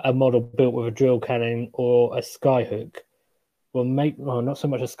got a model built with a drill cannon or a skyhook, not so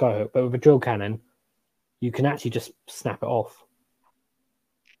much a skyhook, but with a drill cannon, you can actually just snap it off.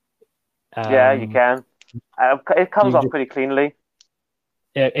 You can. It comes off pretty cleanly.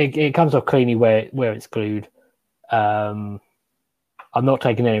 Yeah, it comes off cleanly where it's glued. I'm not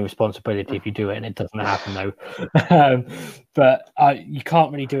taking any responsibility if you do it and it doesn't happen, though. But you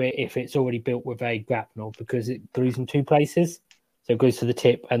can't really do it if it's already built with a grapnel, because it glues in 2 places. So it goes to the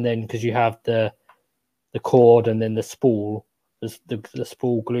tip, and then because you have the cord and then the spool, the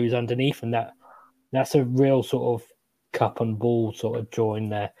spool glues underneath, and that's a real sort of cup and ball sort of join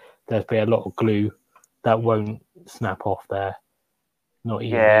there. There'll be a lot of glue that won't snap off there. Not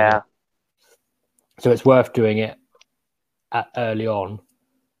easily. Yeah. So it's worth doing it early on.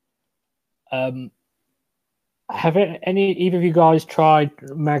 Have either of you guys tried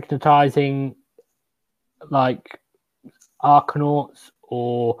magnetizing like Arkanauts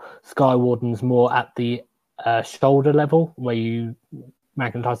or Sky Wardens more at the shoulder level, where you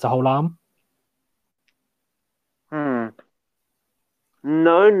magnetize the whole arm?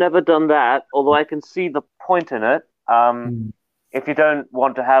 No, never done that. Although I can see the point in it. If you don't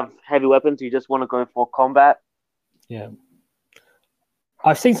want to have heavy weapons, you just want to go for combat. Yeah.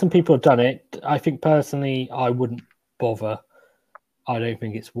 I've seen some people have done it. I think personally, I wouldn't bother. I don't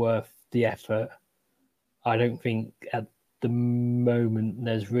think it's worth the effort. I don't think at the moment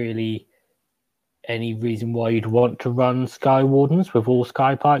there's really any reason why you'd want to run Sky Wardens with all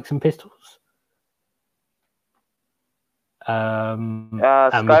Sky Pikes and pistols.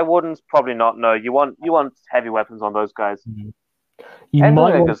 Sky Wardens probably not. No, you want heavy weapons on those guys. You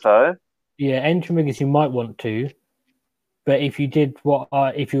might want, though. Yeah, engine riggers you might want to, but if you did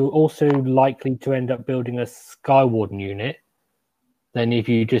if you're also likely to end up building a Sky Warden unit, then if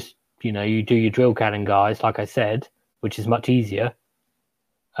you just you do your drill cannon guys, like I said, which is much easier,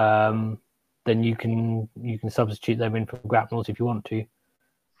 then you can substitute them in for grapnels if you want to.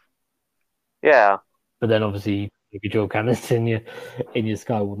 Yeah. But then obviously if your drill cannons in your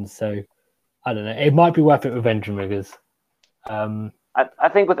Sky Wardens, so I don't know. It might be worth it with engine riggers. I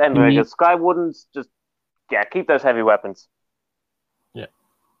think with engine riggers, Sky Wardens just keep those heavy weapons. Yeah.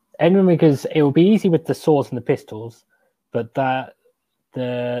 Engine riggers, it will be easy with the swords and the pistols, but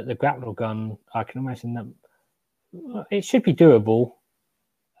the grapnel gun, I can imagine that it should be doable.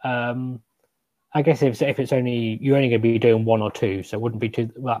 I guess if it's only you're only going to be doing 1 or 2, so it wouldn't be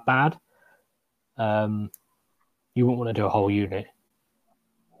that bad. You wouldn't want to do a whole unit,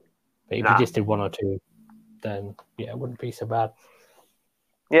 but if you just did 1 or 2, then it wouldn't be so bad.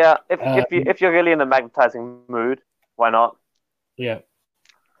 Yeah, if you're really in the magnetizing mood, why not? Yeah.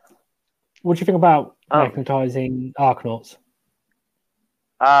 What do you think about magnetizing Arkanauts?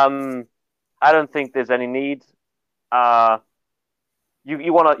 I don't think there's any need.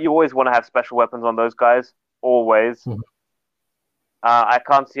 You always want to have special weapons on those guys, always. Mm-hmm. I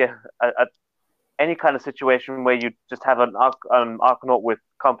can't see any kind of situation where you just have an Arkanaut with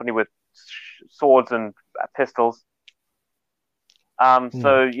company with swords and pistols.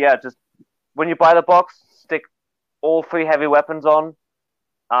 So yeah, just when you buy the box, stick all 3 heavy weapons on.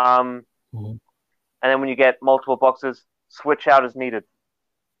 And then when you get multiple boxes, switch out as needed.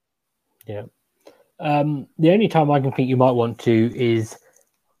 Yeah. The only time I can think you might want to is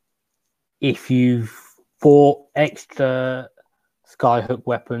if you've bought extra Skyhook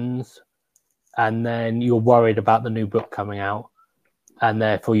weapons and then you're worried about the new book coming out, and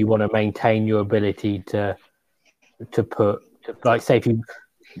therefore you want to maintain your ability to put, like, say if you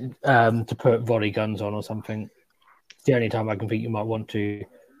to put volley guns on or something. It's the only time I can think you might want to.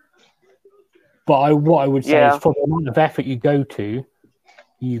 But what I would say is, for the amount of effort you go to,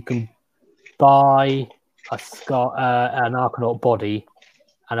 you can buy an Arcanaut body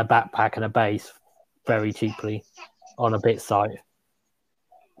and a backpack and a base very cheaply on a bit site.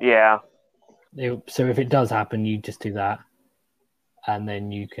 Yeah. So if it does happen, you just do that, and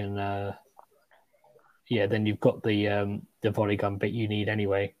then you can, then you've got the volley gun bit you need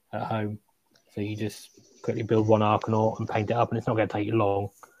anyway at home. So you just quickly build one Arcanaut and paint it up, and it's not going to take you long.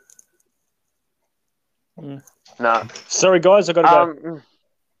 No. Sorry, guys, I got to go.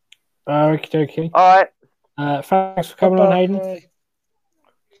 Okay. All right. Thanks for coming on, Hayden.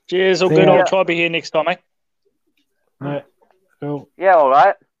 Cheers, all good. I'll try to be here next time, mate. Right. Cool. Yeah, all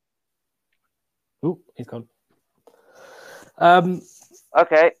right. Oh, he's gone.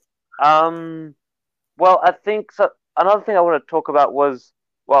 Okay. Well, I think so. Another thing I want to talk about was,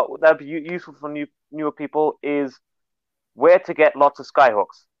 well, that'd be useful for newer people, is where to get lots of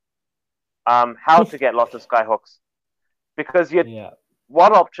Skyhooks. How to get lots of Skyhooks. Because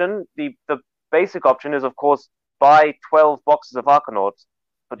one option, the basic option is, of course, buy 12 boxes of Arcanauts,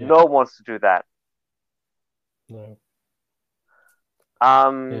 but no one wants to do that. No.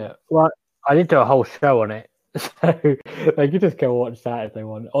 Yeah. Well, I did do a whole show on it, so they could just go watch that if they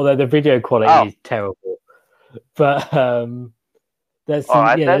want. Although the video quality is terrible, but there's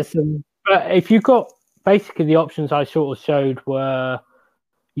some. There's some. But if you've got, basically the options I sort of showed were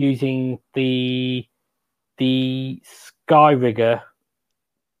using the Skyrigger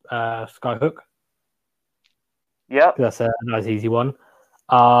Skyhook. Yeah, that's a nice easy one.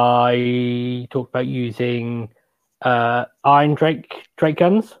 I talked about using Iron Drake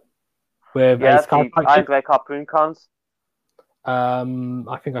guns with Iron Drake harpoon guns. I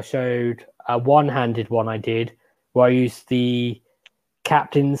think I showed a one-handed one I did where I used the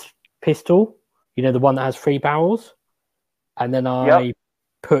captain's pistol, the one that has 3 barrels, and then I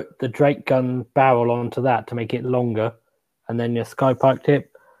put the Drake gun barrel onto that to make it longer, and then your Skypike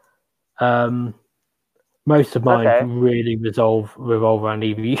tip. Most of mine really revolve around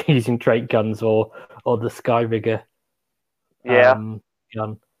either using Drake guns or the Skyrigger gun.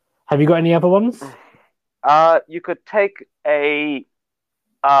 Have you got any other ones? You could take a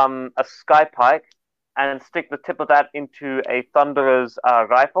Skypike and stick the tip of that into a Thunderer's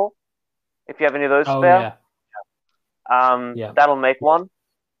rifle. If you have any of those spare, that'll make one.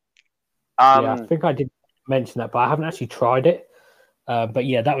 I think I did mention that, but I haven't actually tried it. But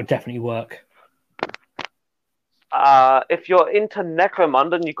yeah, that would definitely work. If you're into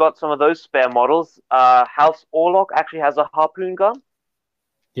Necromunda and you've got some of those spare models, House Orlok actually has a harpoon gun.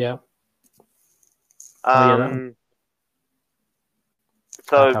 Yeah. You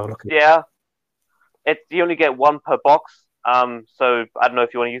only get one per box. So I don't know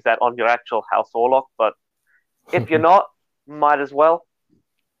if you want to use that on your actual House Orlok, but if you're not, might as well.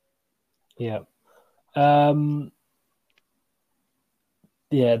 Yeah.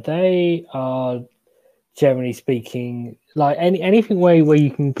 They are, generally speaking, like anything where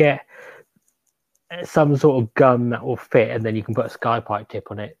you can get some sort of gun that will fit, and then you can put a Skypike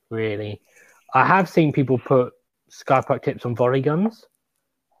tip on it. Really, I have seen people put Skypike tips on volley guns,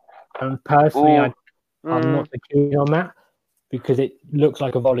 and personally, I'm not so keen on that because it looks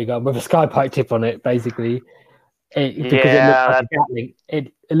like a volley gun with a Skypike tip on it. Basically,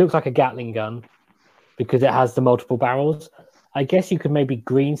 it looks like a Gatling gun because it has the multiple barrels. I guess you could maybe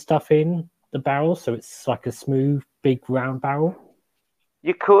green stuff in the barrel so it's like a smooth, big, round barrel.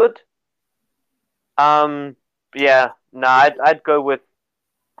 You could. I'd go with.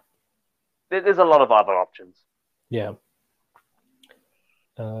 There's a lot of other options. Yeah.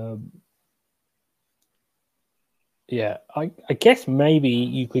 I guess maybe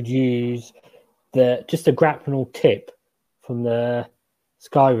you could use just a grapnel tip from the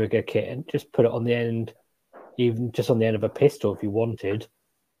Skyrigger kit and just put it on the end, even just on the end of a pistol if you wanted.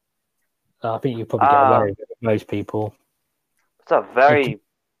 I think you'd probably get away with it with most people. It's a very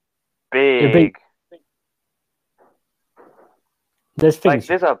big. There's things.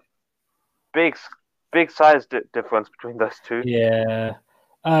 There's a big size difference between those two. Yeah.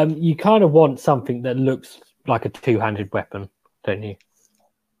 You kind of want something that looks like a two-handed weapon, don't you?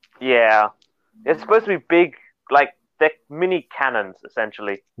 Yeah. It's supposed to be big, like they're mini cannons,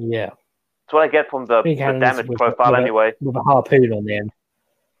 essentially. Yeah. That's what I get from the damage profile, anyway. With a harpoon on the end.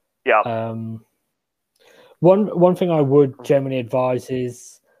 Yeah. One thing I would generally advise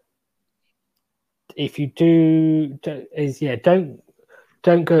is if you don't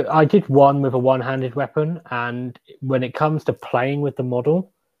go. I did one with a one-handed weapon, and when it comes to playing with the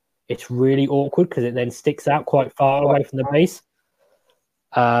model, it's really awkward because it then sticks out quite far away from the base.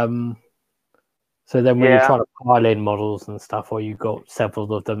 So then when you're trying to pile in models and stuff, or you've got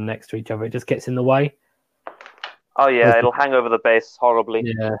several of them next to each other, it just gets in the way. Oh yeah, it'll hang over the base horribly.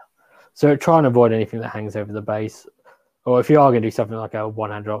 Yeah. So try and avoid anything that hangs over the base. Or if you are going to do something like a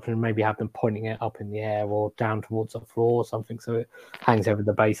one-handed option, maybe have them pointing it up in the air or down towards the floor or something so it hangs over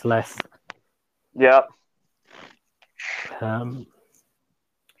the base less. Yeah.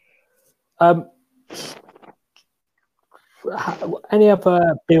 Any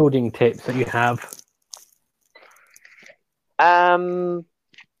other building tips that you have?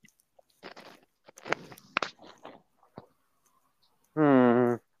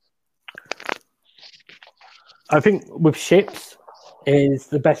 I think with ships is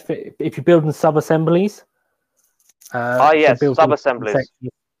the best fit if you're building sub-assemblies. Yes, sub-assemblies.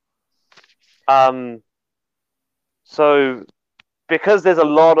 So because there's a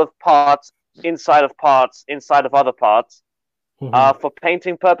lot of parts inside of other parts, for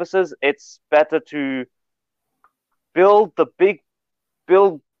painting purposes, it's better to build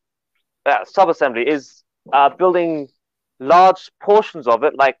sub-assembly is building large portions of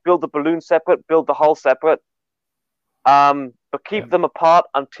it, like build the balloon separate, build the hull separate, but keep them apart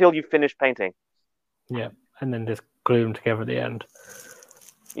until you finish painting. Yeah, and then just glue them together at the end.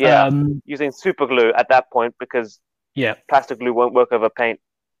 Yeah, using super glue at that point because plastic glue won't work over paint.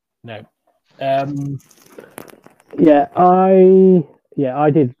 No. I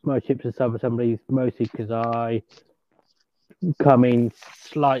did my ships and sub-assemblies mostly because I come in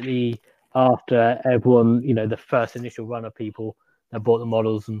slightly after everyone, the first initial run of people that bought the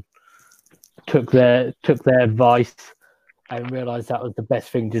models and took their advice and realised that was the best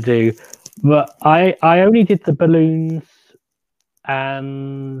thing to do. But I only did the balloons,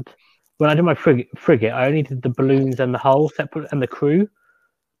 and when I did my frigate, I only did the balloons and the hull separate and the crew.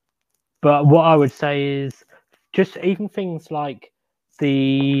 But what I would say is just even things like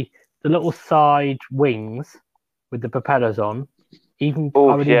the little side wings with the propellers on, I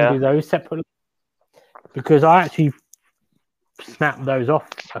would even do those separately because I actually snapped those off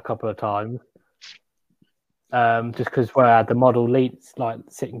a couple of times. Just because where I had the model leads like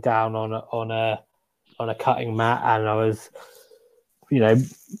sitting down on a cutting mat, and I was,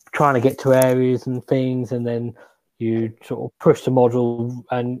 trying to get to areas and things, and then you sort of push the model,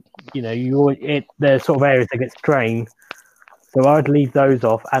 and there's sort of areas that get strained. So I'd leave those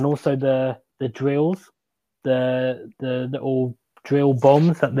off, and also the drills, the little drill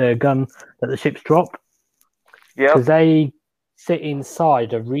bombs that the ships drop. Yeah, because they sit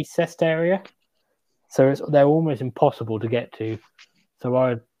inside a recessed area. So they're almost impossible to get to. So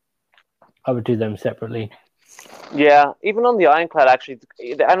I would do them separately. Yeah, even on the Ironclad, actually,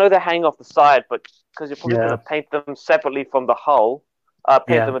 I know they're hanging off the side, but because you're probably going to paint them separately from the hull,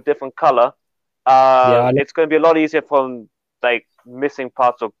 paint them a different color, it's going to be a lot easier from like missing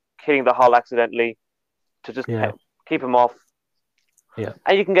parts or hitting the hull accidentally to just keep them off. Yeah,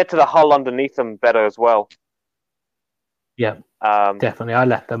 and you can get to the hull underneath them better as well. Yeah, definitely. I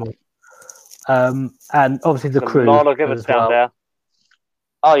left them on. And obviously the crew. A lot of gibbets down there.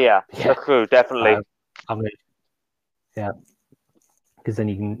 Oh yeah, the crew definitely. Because then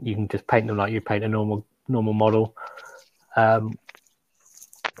you can just paint them like you paint a normal model. So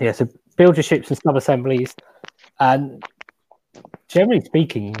build your ships and sub-assemblies, and generally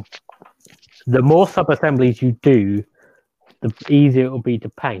speaking, the more sub-assemblies you do, the easier it will be to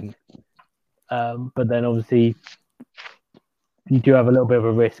paint. But then obviously you do have a little bit of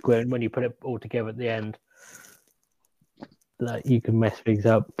a risk when you put it all together at the end that you can mess things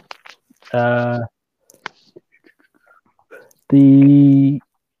up. Did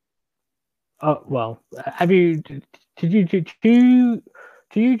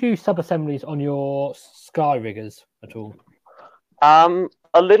you do sub-assemblies on your Sky Riggers at all? A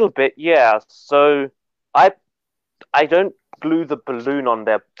little bit, yeah. So I don't glue the balloon on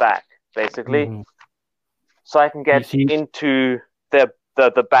their back, basically. So I can get into the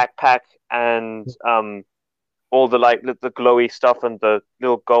backpack and all the the glowy stuff and the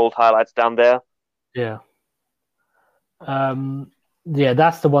little gold highlights down there. Yeah.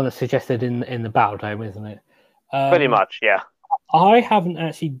 That's the one that's suggested in the Battle Dome, isn't it? Pretty much, yeah. I haven't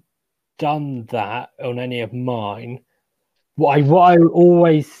actually done that on any of mine. What I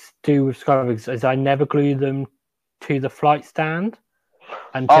always do with Sky Riggers is I never glue them to the flight stand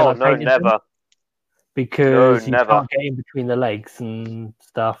until I painted them. because you never. can't get in between the legs and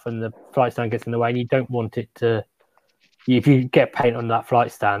stuff, and the flight stand gets in the way, and you don't want it to. If you get paint on that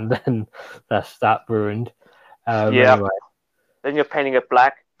flight stand, then that's that ruined. Yeah. Anyway. Then you're painting it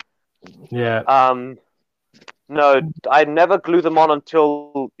black. Yeah. No, I never glue them on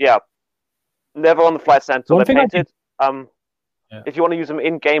until never on the flight stand until they're painted. If you want to use them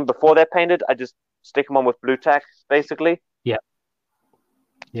in game before they're painted, I just stick them on with blue tack, basically.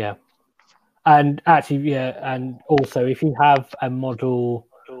 Yeah. And actually, and also if you have a model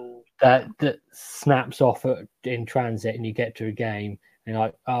that snaps off in transit and you get to a game and you're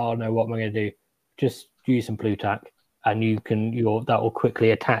like, oh no, what am I going to do? Just use some blue tack, and that will quickly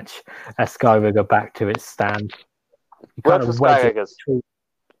attach a Skyrigger back to its stand. You Works for Skyriggers.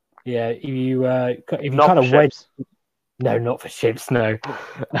 Yeah, if you not kind of ships. No, not for ships. No,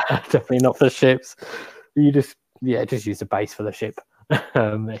 definitely not for ships. You just use the base for the ship.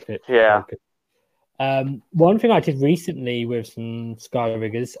 One thing I did recently with some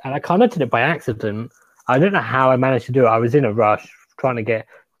Skyriggers, and I kind of did it by accident. I don't know how I managed to do it. I was in a rush trying to get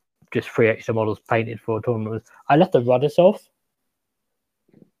just 3 extra models painted for a tournament. I left the rudders off.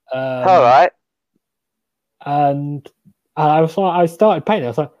 All right. And I started painting. I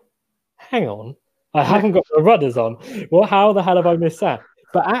was like, hang on, I haven't got the rudders on. Well, how the hell have I missed that?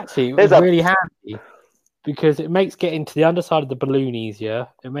 But actually, it was really handy because it makes getting to the underside of the balloon easier.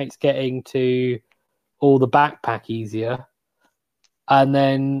 It makes getting to all the backpack easier. And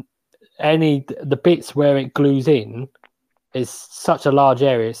then the bits where it glues in is such a large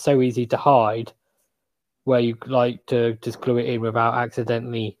area. It's so easy to hide where you like to just glue it in without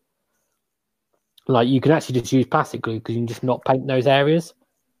accidentally. Like you can actually just use plastic glue because you can just not paint those areas.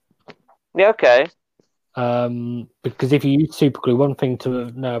 Yeah, okay. Because if you use super glue, one thing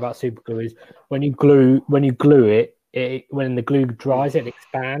to know about super glue is when you glue it, when the glue dries, it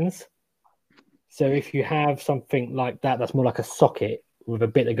expands. So if you have something like that's more like a socket with a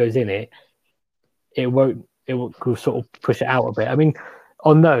bit that goes in it, it will sort of push it out a bit. I mean,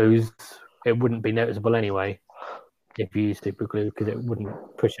 on those, it wouldn't be noticeable anyway if you use super glue because it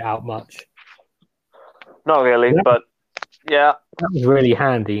wouldn't push it out much. Not really, but yeah. That was really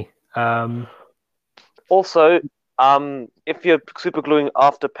handy. Also, if you're super gluing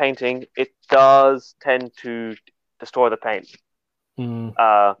after painting, it does tend to destroy the paint.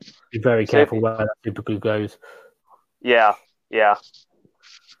 Be very careful where that super glue goes. Yeah.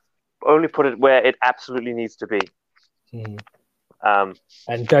 Only put it where it absolutely needs to be. And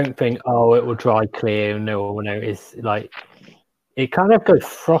don't think, it will dry clear. No, it's like it kind of goes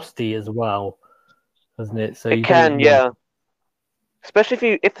frosty as well, doesn't it? So it can, yeah.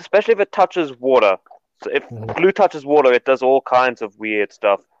 Especially if it touches water. So if glue touches water, it does all kinds of weird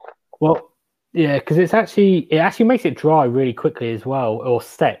stuff. Well, yeah, because it actually makes it dry really quickly as well, or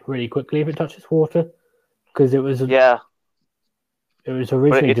set really quickly if it touches water. Because it was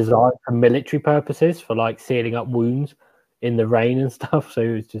originally designed for military purposes, for like sealing up wounds in the rain and stuff. So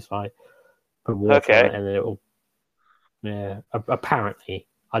it was just like put water on it and then it will. Yeah, apparently,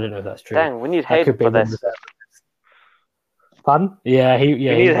 I don't know if that's true. Dang, we need Hayden for this. Fun? Yeah, we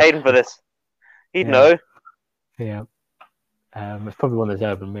need Hayden for this. He'd know. Yeah. It's probably one of those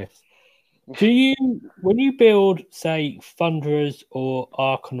urban myths. When you build, say, Thunderers or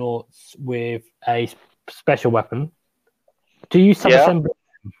Arcanauts with a special weapon, do you sub-assemble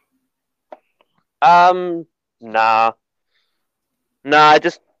them? Nah, I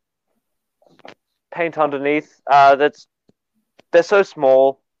just paint underneath. They're so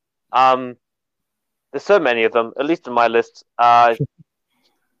small. There's so many of them, at least in my list. I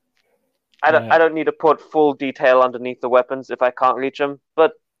don't need to put full detail underneath the weapons if I can't reach them,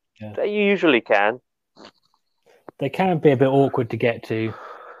 but you usually can. They can be a bit awkward to get to,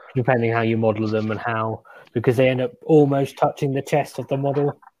 depending how you model them and because they end up almost touching the chest of the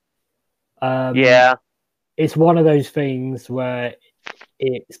model. It's one of those things where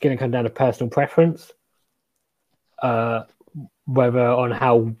it's going to come down to personal preference, whether on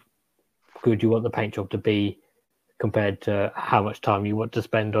how good you want the paint job to be compared to how much time you want to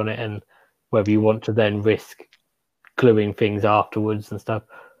spend on it, and whether you want to then risk gluing things afterwards and stuff.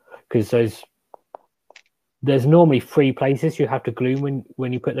 Because there's normally 3 places you have to glue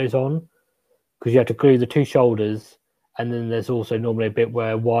when you put those on, because you have to glue the 2 shoulders, and then there's also normally a bit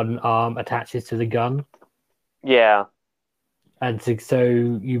where one arm attaches to the gun. Yeah. And so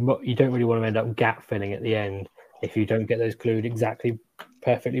you don't really want to end up gap filling at the end if you don't get those glued exactly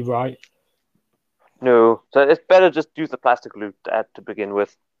perfectly right. No, so it's better just use the plastic glue to begin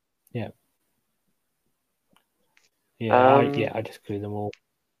with. Yeah. I just glue them all.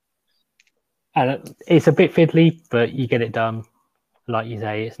 And it's a bit fiddly, but you get it done. Like you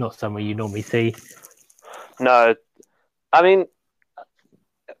say, it's not somewhere you normally see. No, I mean,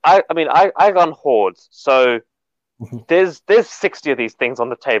 I run hordes, so there's 60 of these things on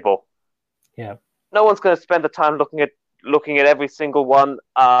the table. Yeah. No one's going to spend the time looking at every single one,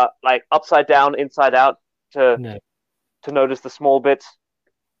 like upside down, inside out, to No. notice the small bits.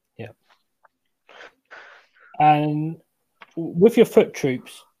 Yeah. And with your foot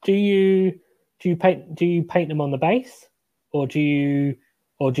troops, do you paint them on the base, or do you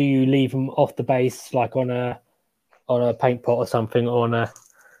leave them off the base, like on a paint pot or something,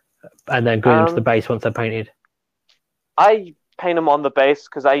 and then glue them to the base once they're painted? I paint them on the base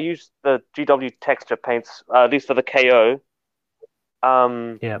because I use the GW texture paints, at least for the KO.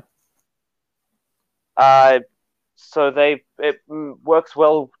 Yeah. So it works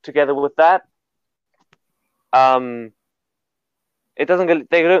well together with that. They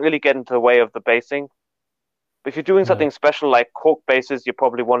don't really get into the way of the basing. But if you're doing something special like cork bases, you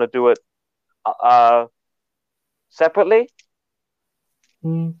probably want to do it separately.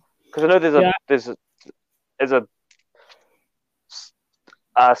 Because I know there's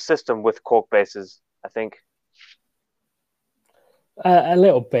a system with cork bases, I think. A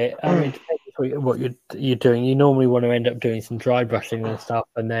little bit. I mean, it depends what you're doing. You normally want to end up doing some dry brushing and stuff,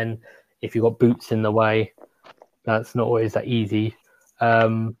 and then if you've got boots in the way, that's not always that easy.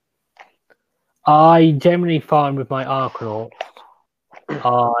 I generally find with my Arcanauts,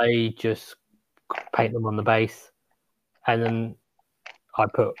 I just paint them on the base, and then I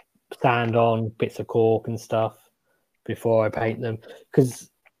put sand on bits of cork and stuff before I paint them,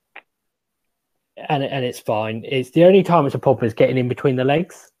 and it's fine. It's the only time it's a problem is getting in between the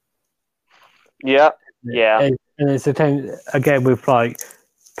legs. Yeah. And it's a time, again, with like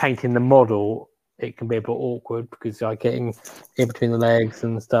painting the model, it can be a bit awkward because you're getting in between the legs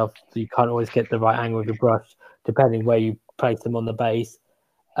and stuff. So you can't always get the right angle with your brush, depending where you place them on the base.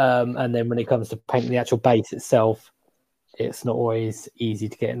 And then when it comes to painting the actual base itself, it's not always easy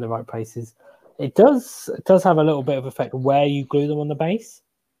to get in the right places. It does have a little bit of effect where you glue them on the base.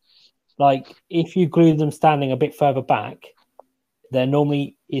 Like if you glue them standing a bit further back, it's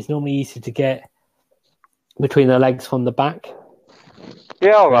normally easy to get between the legs from the back.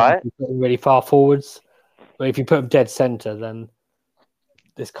 Yeah, all right. Really far forwards. But if you put them dead center, then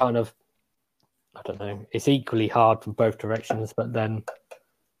this kind of, I don't know, it's equally hard from both directions, but then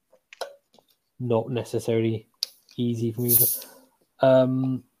not necessarily easy from either.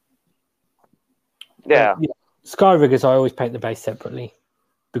 Yeah. Sky Riggers, I always paint the base separately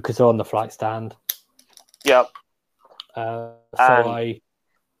because they're on the flight stand. Yep.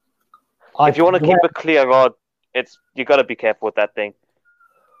 If you want to keep a clear rod, you got to be careful with that thing.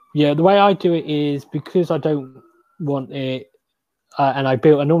 Yeah, the way I do it is because I don't want it, and I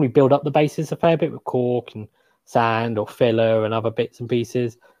normally build up the bases a fair bit with cork and sand or filler and other bits and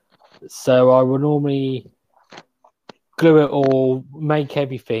pieces. So I will normally glue it all, make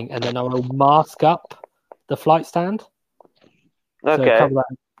everything, and then I will mask up the flight stand. Okay. So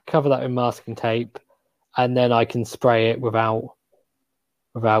cover that with masking tape, and then I can spray it without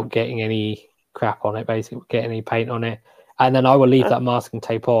getting any crap on it, basically, getting any paint on it. And then I will leave that masking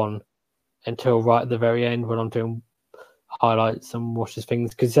tape on until right at the very end when I'm doing highlights and washes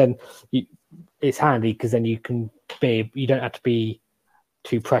things, because then it's handy because then you don't have to be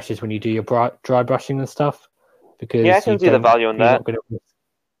too precious when you do your dry brushing and stuff. Because I can see the value in that.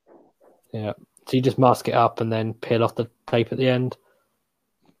 Yeah, so you just mask it up and then peel off the tape at the end.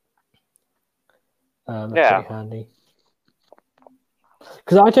 That's pretty handy.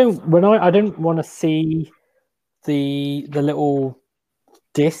 Because I don't want to see the little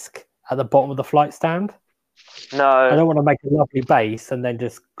disc at the bottom of the flight stand. No, I don't want to make a lovely base and then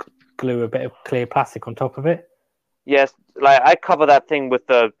just glue a bit of clear plastic on top of it. Yes, like I cover that thing with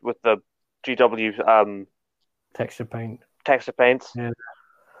the GW texture paints.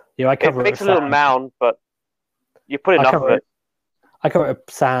 Yeah, I cover it. It makes a little mound, but you put enough of it. I cover it with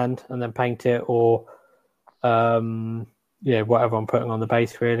sand and then paint it, or whatever I'm putting on the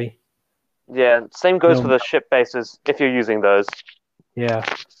base, really. Yeah, same goes for the ship bases if you're using those. Yeah.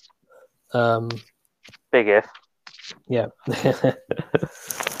 Big if. Yeah.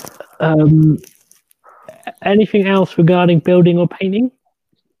 Anything else regarding building or painting?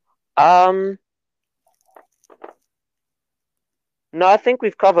 No, I think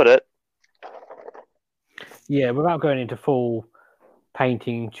we've covered it. Yeah, without going into full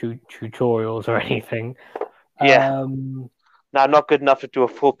painting tutorials or anything. Yeah. No, I'm not good enough to do a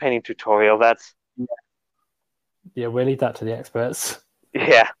full painting tutorial. Yeah, we'll leave that to the experts.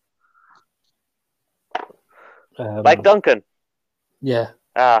 Yeah. Like Duncan. Yeah.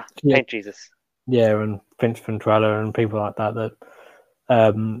 Paint Jesus. Yeah, and Finch Ventrella and people like that.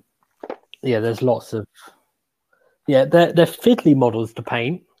 There's lots of Yeah, they're fiddly models to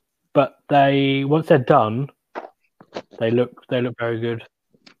paint, but once they're done, they look very good.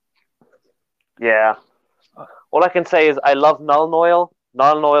 Yeah. All I can say is I love Nuln Oil.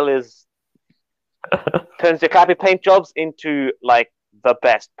 Nuln Oil turns your crappy paint jobs into like the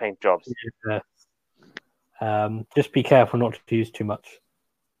best paint jobs. Yeah. Just be careful not to use too much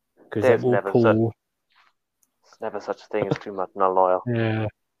because it will pull. There's never such a thing as too much Nuln Oil. Yeah.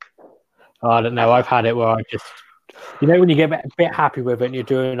 I don't know. I've had it where I just, when you get a bit happy with it and you're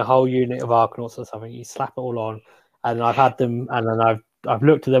doing a whole unit of Arkanauts or something, you slap it all on. And I've had them, and then I've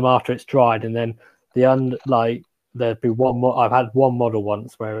looked at them after it's dried, and then there'd be one. I've had one model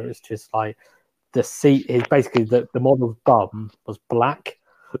once where it was just like the seat is basically the model's bum was black.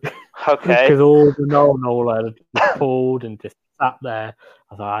 Okay. Because all the Nuln had pulled and just sat there.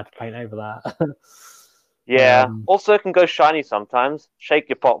 I had to paint over that. Yeah. Also, it can go shiny sometimes. Shake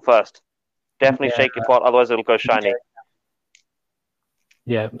your pot first. Definitely shake your pot, otherwise it'll go shiny.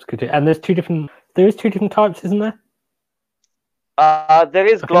 Yeah, it's good. And there is two different types, isn't there? There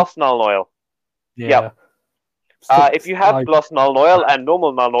is gloss Nuln Oil. Yeah. Yep. If you have gloss Nuln Oil and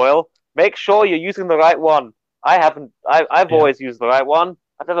normal Nuln Oil, make sure you're using the right one. I've always used the right one.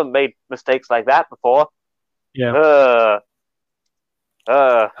 I've never made mistakes like that before. Yeah.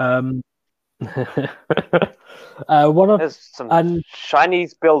 There's some shiny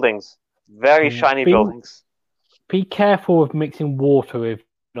buildings. Very shiny buildings. Be careful of mixing water with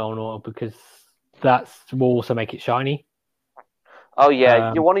Nuln Oil because that will also make it shiny. Oh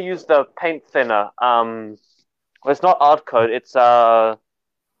yeah, you want to use the paint thinner. Well, it's not Ardcoat, it's the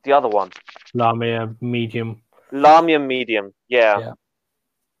other one. Lamia Medium. Lamia Medium, yeah.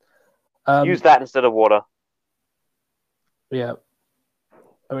 Use that instead of water. Yeah.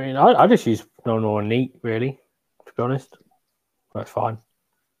 I mean, I just use Nuln Oil neat, really, to be honest. That's fine.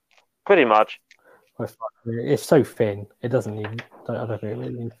 Pretty much. It's so thin. It doesn't need. I don't think it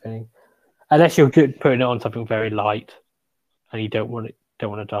really needs thinning, unless you're putting it on something very light, and you don't want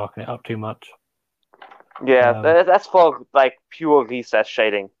to darken it up too much. Yeah, that's for like pure recess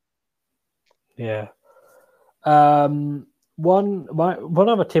shading. Yeah. One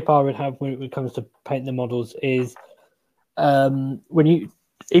other tip I would have when it comes to painting the models is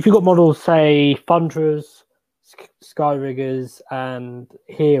if you've got models, say Thunderers, Skyriggers, and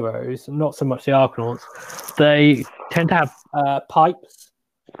Heroes, not so much the Arkanauts, they tend to have pipes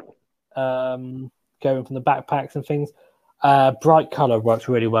going from the backpacks and things. Bright colour works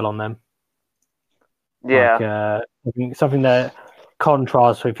really well on them. Yeah. Like, something that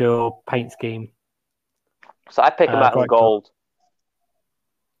contrasts with your paint scheme. So I pick them out in gold.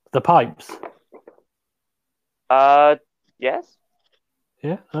 The pipes? Yes.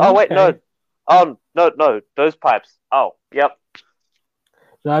 Yeah. Oh, wait, no. Oh, no. Those pipes. Oh, yep.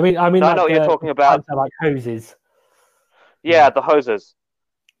 No, I mean. No, I know what you're talking about. Like hoses. Yeah, the hoses.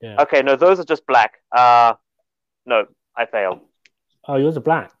 Yeah. Okay, no, those are just black. No, I failed. Oh, yours are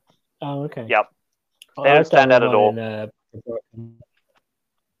black. Oh, okay. Yep. They don't stand out at all. Okay.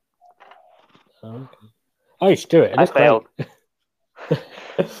 Oh, you should do it. I failed.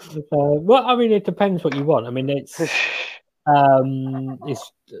 Well, I mean, it depends what you want. I mean, it's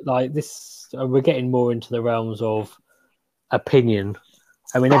like this. We're getting more into the realms of opinion.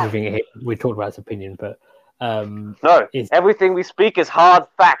 I mean, everything we talked about is opinion, but no, everything we speak is hard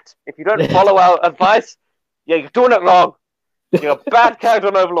fact. If you don't follow our advice, you're doing it wrong. You're a bad character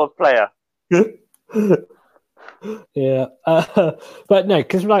and Overlord player. Yeah, but no,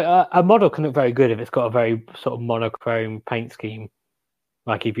 because like a model can look very good if it's got a very sort of monochrome paint scheme.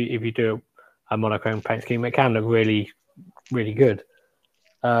 Like if you do a monochrome paint scheme, it can look really, really good.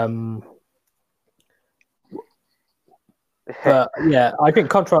 But yeah, I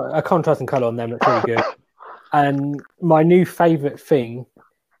think a contrast in colour on them looks really good. And my new favourite thing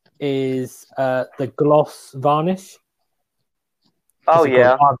is the gloss varnish. Oh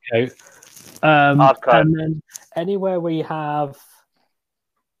yeah, Hardcoat. And then anywhere we have,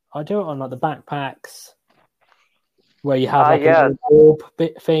 I do it on like the backpacks where you have like an orb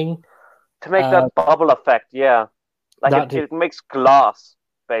bit thing to make that bubble effect. Yeah, like it makes glass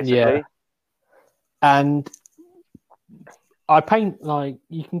basically. Yeah. And I paint like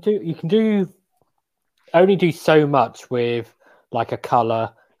you can only do so much with like a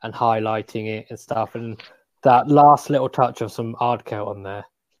color and highlighting it and stuff, and that last little touch of some Ardcoat on there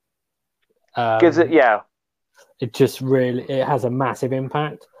gives it. Yeah, it just really has a massive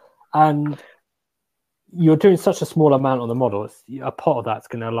impact, and you're doing such a small amount on the model. A pot of that's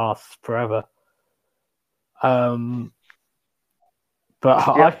going to last forever. But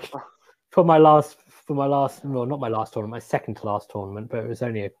yeah. For my last, well, not my last tournament, my second to last tournament, but it was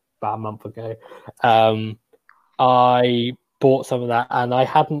only about a month ago. I bought some of that, and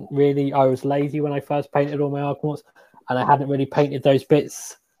I was lazy when I first painted all my Arcanauts, and I hadn't really painted those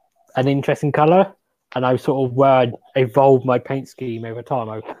bits an interesting color. And I sort of, where I evolved my paint scheme over time,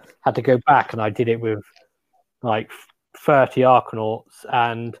 I had to go back and I did it with like 30 Arcanauts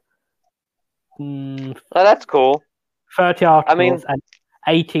and Oh, that's cool. 30 Arcanauts and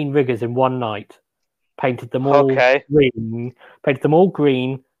 18 riggers in one night. Painted them all green. Painted them all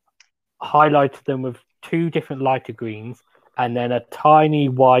green. Highlighted them with 2 different lighter greens, and then a tiny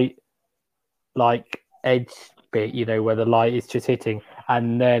white, like edge bit, where the light is just hitting,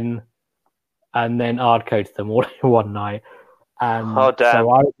 and then hard coated them all in one night. And oh damn!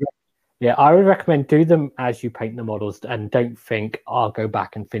 So I would recommend do them as you paint the models, and don't think I'll go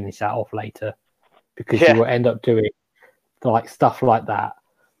back and finish that off later, because you will end up doing like stuff like that.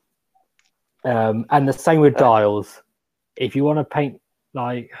 And the same with dials. If you want to paint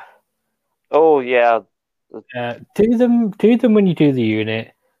like, do them when you do the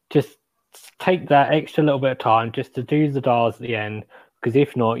unit. Just take that extra little bit of time just to do the dials at the end, because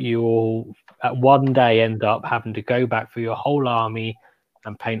if not, you will at one day end up having to go back for your whole army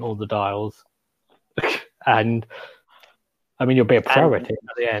and paint all the dials. And I mean, you'll be a pro at it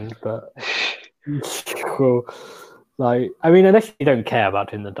at the end, but cool. Like, I mean, unless you don't care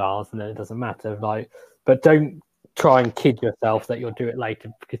about doing the dials, and then it doesn't matter. Like, but don't try and kid yourself that you'll do it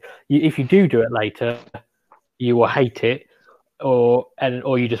later, because if you do it later, you will hate it, or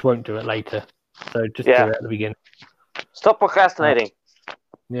you just won't do it later. So just do it at the beginning. Stop procrastinating.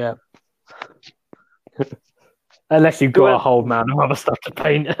 Yeah. Unless you've got a whole amount of other stuff to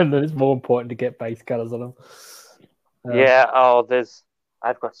paint, and then it's more important to get base colors on them.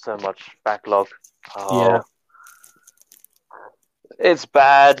 I've got so much backlog. Yeah. It's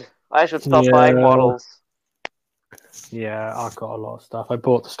bad. I should stop buying models. Yeah, I've got a lot of stuff. I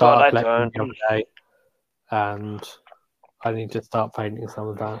bought the starter collection the other day, and I need to start painting some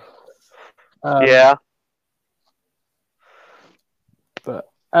of that. But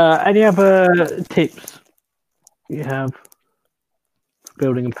any other tips you have for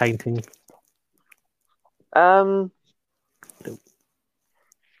building and painting? No,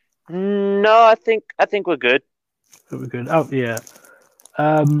 I think we're good. We're good. Oh yeah.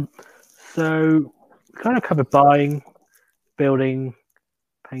 So kind of covered buying, building,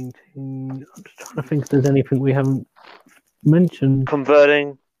 painting. I'm just trying to think if there's anything we haven't mentioned.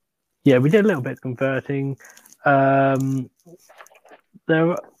 Converting. Yeah, we did a little bit of converting. I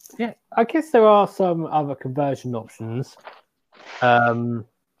guess there are some other conversion options.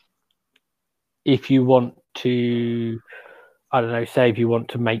 If you want to, I don't know, say if you want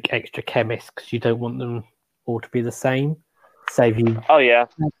to make extra chemists because you don't want them all to be the same. Say if you,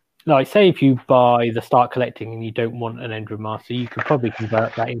 say if you buy the Start Collecting and you don't want an Endrin Master, you could probably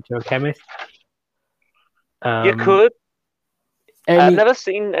convert that into a chemist. You could. I've never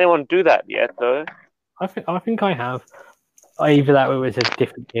seen anyone do that yet, though. I think I have. Either that or it was a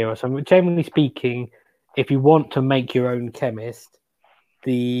different hero. So generally speaking, if you want to make your own chemist,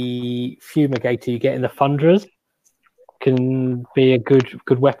 the fumigator you get in the Thunderers can be a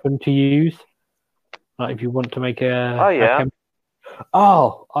good weapon to use. Like if you want to make a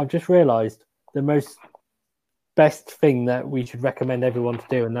I've just realised the best thing that we should recommend everyone to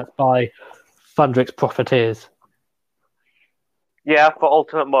do, and that's buy Thunderix Profiteers. Yeah, for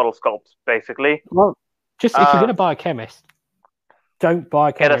alternate model sculpts, basically. Well, just if you're going to buy a chemist, don't buy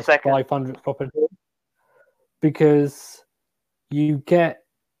a chemist, buy Thunderix Profiteers. Because you get,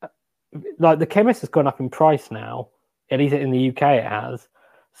 like, the chemist has gone up in price now, at least in the UK it has.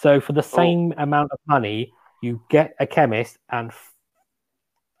 So for the same amount of money, you get a chemist and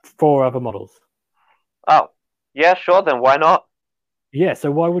 4 other models. Oh, yeah, sure, then why not? Yeah, so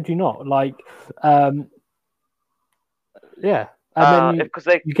why would you not? Like, yeah. And then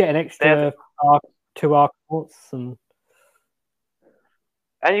you get an extra 2 Arcanauts and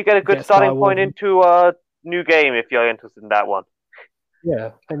you get a good starting point into a new game if you're interested in that one.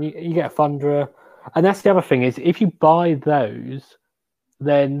 Yeah, and you get a Thunderer. And that's the other thing is if you buy those,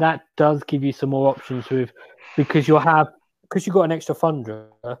 then that does give you some more options because you've got an extra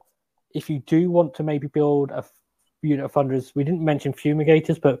Thunderer. If you do want to maybe build a unit of Thunderers, we didn't mention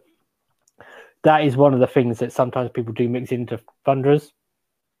Fumigators, but that is one of the things that sometimes people do mix into Thunderers,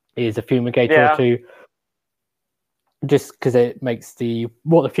 is a Fumigator or 2. Just because it makes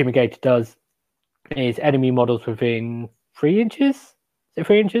what the Fumigator does is enemy models within 3 inches. Is it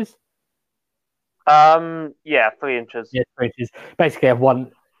 3 inches? 3 inches. Yeah, 3 inches. Basically, have a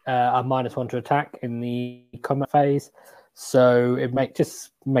 -1 to attack in the combat phase, so it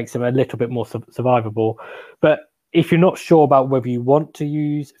just makes them a little bit more survivable. But if you're not sure about whether you want to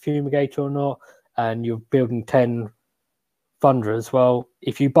use Fumigator or not, and you're building 10 Thunderers. Well,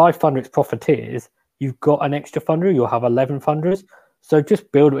 if you buy Thunderix Profiteers, you've got an extra Thunderer. You'll have 11 Thunderers. So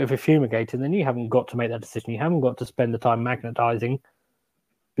just build it with a Fumigator, and then you haven't got to make that decision. You haven't got to spend the time magnetizing,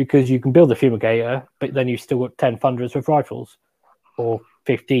 because you can build the Fumigator, but then you've still got 10 Thunderers with rifles, or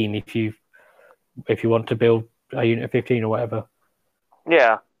 15 if you want to build a unit of 15 or whatever.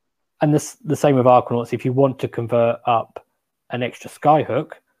 Yeah. And the same with Arcanauts. If you want to convert up an extra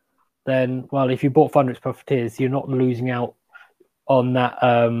Skyhook, then, well, if you bought Thunderix Profiteers, you're not losing out on that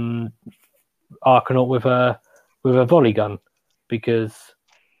Arcanaut with a volley gun, because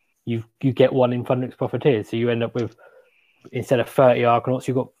you get one in Thunderix Profiteers. So you end up with, instead of 30 Arcanauts,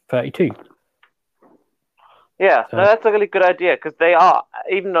 you've got 32. Yeah, no, that's a really good idea, because they are,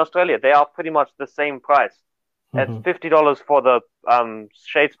 even in Australia, they are pretty much the same price. It's $50 for the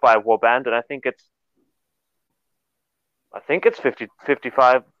Shadespire Warband, and I think it's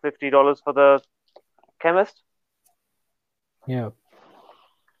 $50 for the Chemist. Yeah.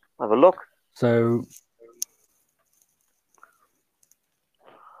 Have a look. So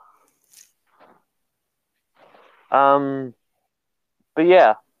but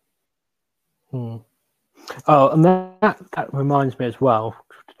yeah. Oh, and that reminds me as well,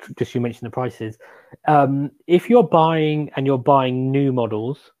 just you mentioned the prices. If you're buying new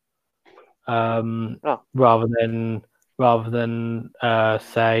models, rather than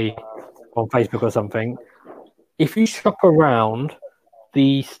say on Facebook or something, if you shop around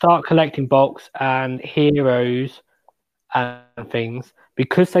the Start Collecting box and Heroes and things,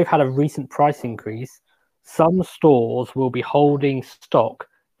 because they've had a recent price increase, some stores will be holding stock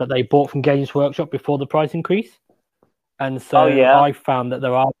that they bought from Games Workshop before the price increase. And so I found that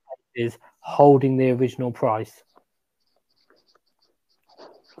there are places holding the original price.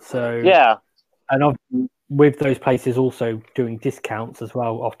 So yeah, and with those places also doing discounts as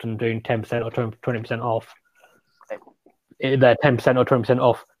well, often doing 10% or 20% off. They're 10% or 20%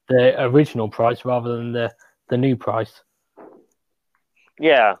 off the original price rather than the new price.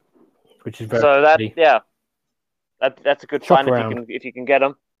 Yeah, which is very so handy. that's a good Shop find around. if you can get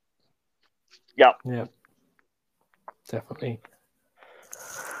them. Yeah, definitely.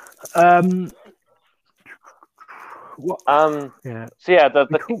 So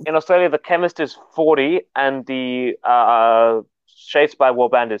in Australia the Chemist is 40 and the Shadespire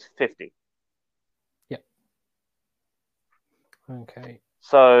Warband is 50. Okay.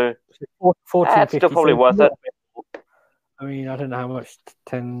 So 40 that's still probably worth it. I mean, I don't know how much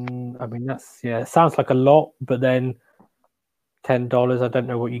 10. I mean, it sounds like a lot, but then $10. I don't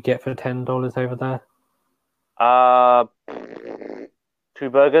know what you get for $10 over there. 2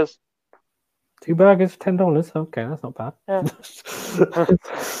 burgers. 2 burgers for $10. Okay, that's not bad. Yeah.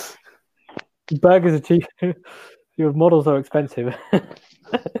 Burgers are cheap. Your models are expensive.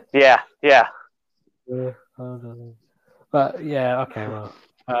 Yeah. But yeah, okay, well,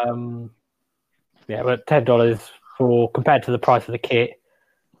 but $10 compared to the price of the kit,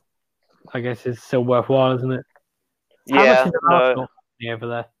 I guess is still worthwhile, isn't it? How much is an Arcanaut over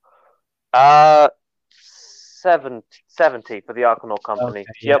there? 70 for the Arcanaut company.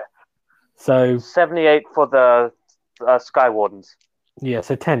 Okay, yeah. Yep. So 78 for the Sky Wardens. Yeah,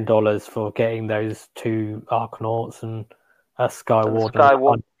 so $10 for getting those 2 Arcanauts and a Sky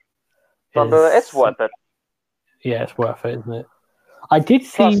Warden. It's worth it. Yeah, it's worth it, isn't it? I did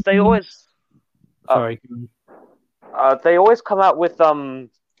see. Plus, they always. Sorry. They always come out with or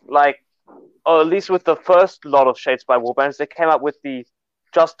at least with the first lot of Shadespire Warbands, they came out with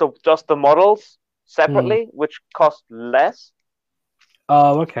just the models separately, which cost less.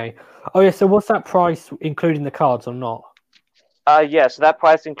 Oh, okay. Oh, yeah. So, what's that price, including the cards or not? Yeah. So that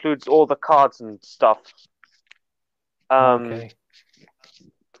price includes all the cards and stuff. Okay.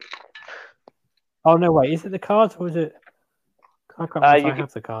 Oh no! Wait, is it the cards or is it? I can't remember if I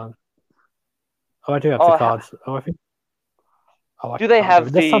have the cards. Oh, I do have the cards. I think. Do they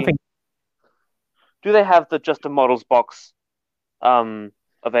have something? Do they have just the models box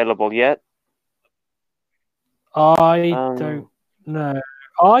available yet? I don't know.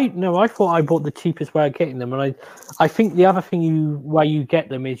 I thought I bought the cheapest way of getting them, and I think the other thing where you get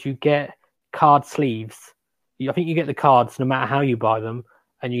them is you get card sleeves. I think you get the cards no matter how you buy them,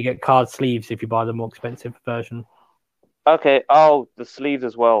 and you get card sleeves if you buy the more expensive version. Okay. Oh, the sleeves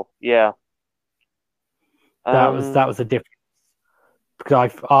as well. Yeah. That was a difference.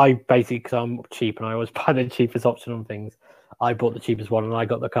 Because I basically, because I'm cheap and I always buy the cheapest option on things, I bought the cheapest one and I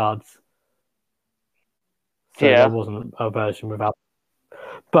got the cards. So there wasn't a version without.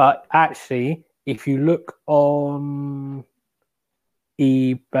 But actually, if you look on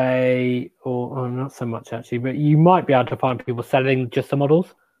eBay, or not so much actually, but you might be able to find people selling just the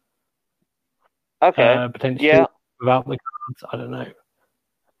models. Okay. potentially Yeah. without the cards. I don't know.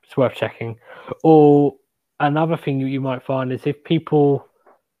 It's worth checking. Or another thing you might find is if people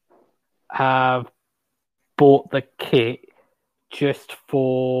have bought the kit just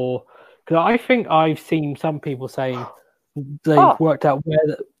for, because I think I've seen some people saying they've worked out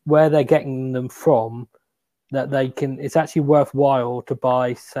where they're getting them from, that they can. It's actually worthwhile to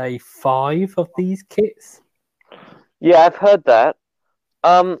buy, say, 5 of these kits. Yeah, I've heard that.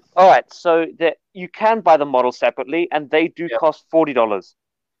 All right, so you can buy the model separately, and they do cost $40.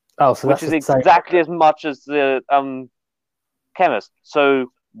 Oh, so which that's is the exactly as much as the chemist.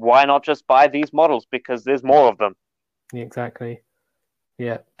 So why not just buy these models, because there's more of them? Exactly.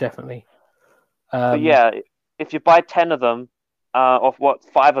 Yeah, definitely. But yeah, if you buy 10 of them, of what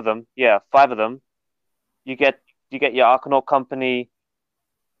 5 of them, 5 of them, you get your Archanaut company.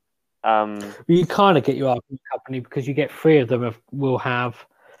 You kind of get your Archanaut company because you get 3 of them will have.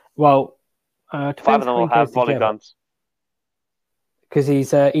 Well, 5 of them will have volley guns. Because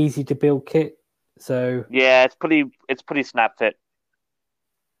he's easy to build kit. So yeah, it's pretty snap fit.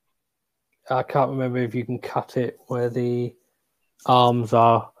 I can't remember if you can cut it where the arms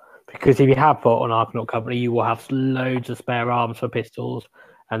are, because if you have bought an Archanaut company, you will have loads of spare arms for pistols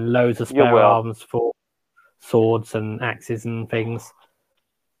and loads of spare arms for swords and axes and things.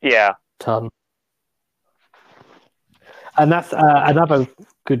 Yeah. Ton. And that's another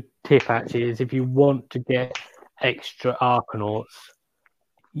good tip, actually, is if you want to get extra Arcanauts,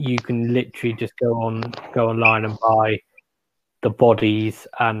 you can literally just go online and buy the bodies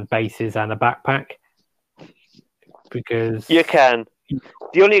and bases and a backpack. Because you can.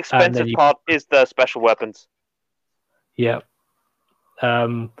 The only expensive part is the special weapons. Yeah.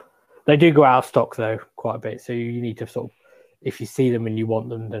 They do go out of stock though quite a bit, so you need to sort of, if you see them and you want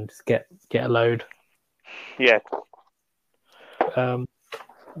them, then just get a load. Yeah.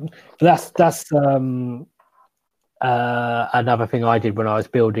 That's another thing I did when I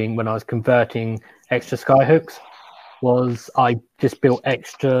was converting extra skyhooks, was I just built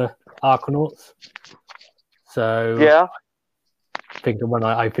extra Arcanauts. So yeah,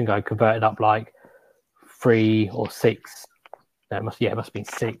 I think I converted up like 3 or 6. It must have been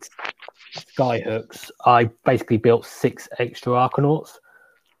 6 skyhooks. I basically built 6 extra Arcanauts.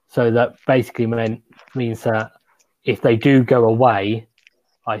 So that basically means that if they do go away,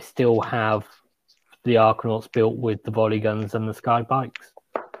 I still have the Arcanauts built with the volley guns and the sky bikes.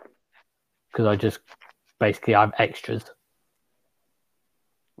 Because I have extras.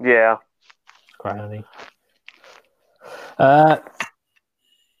 Yeah. Quite handy.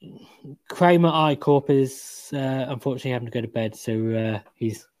 Kramer I Corp is unfortunately having to go to bed, so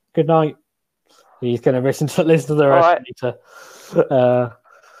he's good night. He's going to listen to the rest later.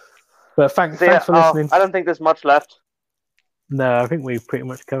 But thanks for listening. I don't think there's much left. No, I think we've pretty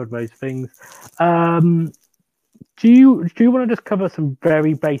much covered most things. Do you want to just cover some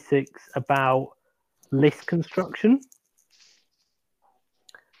very basics about list construction?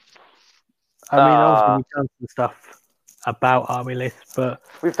 I mean, obviously we've done some stuff about army lists, but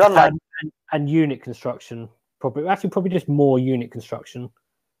we've done and unit construction. Probably just more unit construction,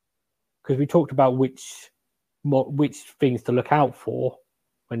 because we talked about which things to look out for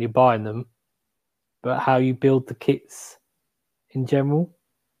when you're buying them, but how you build the kits in general.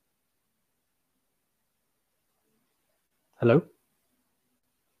 Hello?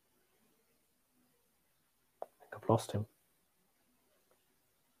 I think I've lost him.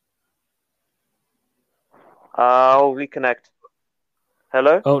 I'll reconnect.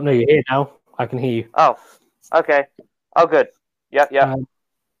 Hello? Oh, no, you're here now. I can hear you. Oh, okay. Oh, good. Yeah. Yeah.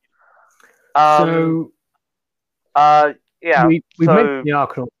 We mentioned the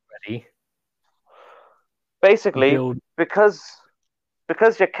Arcanauts already. Basically, because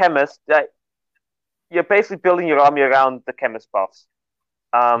you're chemists, you're basically building your army around the chemist buffs.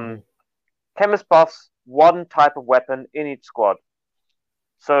 Chemist buffs, one type of weapon in each squad.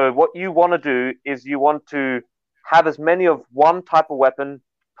 So what you want to do is you want to have as many of one type of weapon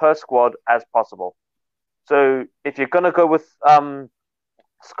per squad as possible. So if you're going to go with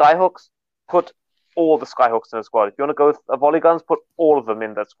skyhooks, put all the skyhooks in the squad. If you want to go with volley guns, put all of them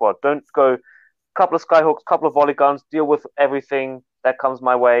in that squad. Don't go couple of skyhooks, couple of volley guns, deal with everything that comes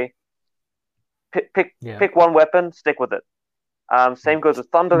my way. Pick one weapon, stick with it. Same goes with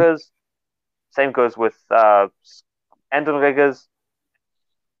Thunderers. Same goes with Endrinriggers.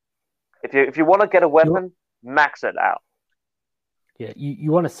 If you want to get a weapon, max it out. Yeah,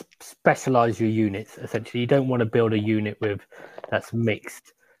 you want to specialize your units, essentially. You don't want to build a unit that's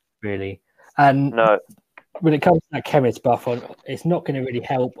mixed, really. And no. When it comes to that chemist buff, it's not going to really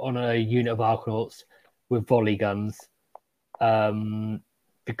help on a unit of Arcanauts with volley guns.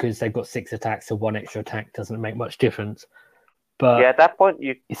 because they've got 6 attacks, so 1 extra attack doesn't make much difference. But at that point,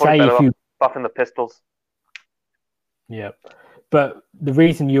 you say better if you buffing the pistols. Yeah, but the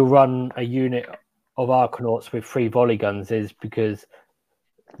reason you run a unit of Arcanauts with 3 volley guns is because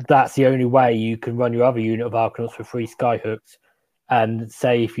that's the only way you can run your other unit of Arcanauts with 3 skyhooks. And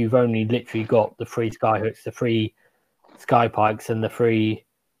say if you've only literally got the 3 skyhooks, the 3 sky pikes, and the 3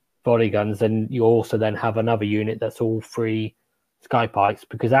 volley guns, then you also then have another unit that's all 3 sky pikes.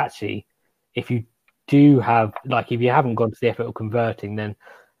 Because actually, if you do have, like, if you haven't gone to the effort of converting, then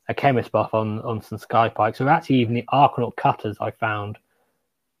a chemist buff on some sky pikes, or actually even the Arcanaut cutters, I found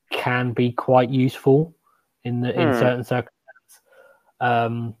can be quite useful in certain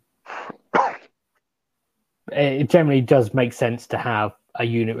circumstances. It generally does make sense to have a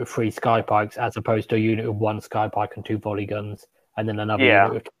unit with 3 sky pikes as opposed to a unit with 1 sky pike and 2 volley guns, and then another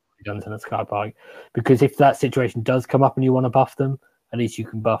unit with 2 volley guns and a sky pike. Because if that situation does come up and you want to buff them, at least you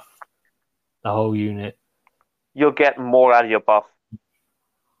can buff the whole unit. You'll get more out of your buff.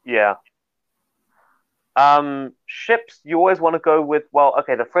 Yeah. Ships, you always want to go with,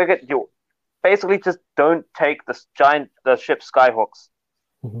 the frigate, you basically just don't take the ship skyhooks.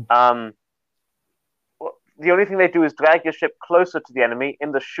 Mm-hmm. The only thing they do is drag your ship closer to the enemy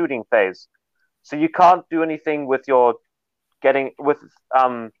in the shooting phase. So you can't do anything with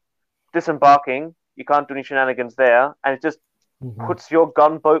disembarking. You can't do any shenanigans there, and it just puts your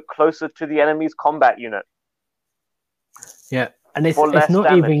gunboat closer to the enemy's combat unit. Yeah, and it's not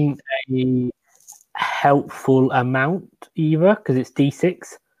damage. Even a helpful amount either, because it's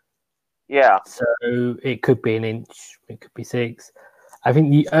D6. Yeah. So it could be 1 inch, it could be 6. I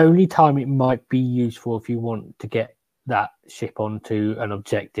think the only time it might be useful if you want to get that ship onto an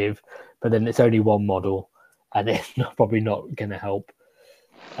objective, but then it's only 1 model, and it's probably not going to help.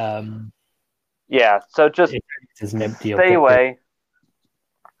 So just stay away.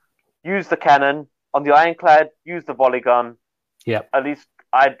 Use the cannon. On the Ironclad, use the volley gun. Yeah. At least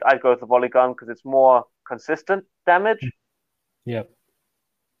I'd go with the volley gun because it's more consistent damage. Yeah.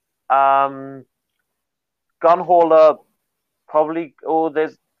 Gun hauler, probably.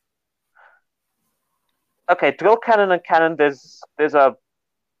 There's. Okay, drill cannon and cannon. There's a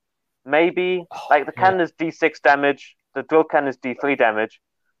maybe the cannon is D6 damage. The drill cannon is D3 damage,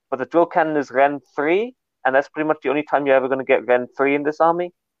 but the drill cannon is Ren 3, and that's pretty much the only time you're ever going to get Ren 3 in this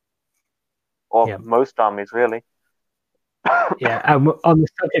army. Or most armies, really. Yeah, and on the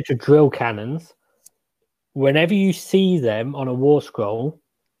subject of drill cannons, whenever you see them on a war scroll,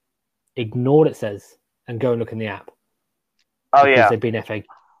 ignore what it says and go and look in the app. Oh, because yeah. They've been FAQ.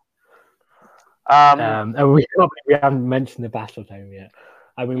 And we haven't mentioned the battle tome yet.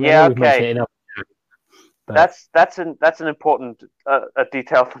 I mean, we've mentioned it enough. But... That's an important a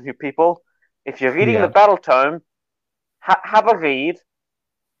detail for you people. If you're reading the battle tome, have a read.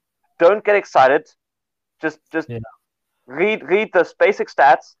 Don't get excited. Just read the basic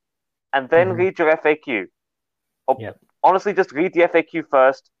stats, and then read your FAQ. Honestly, just read the FAQ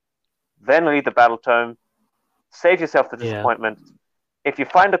first, then read the battle tome. Save yourself the disappointment. If you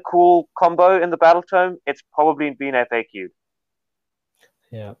find a cool combo in the battle tome, it's probably been FAQ'd.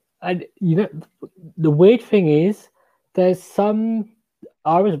 Yeah, and the weird thing is, there's some.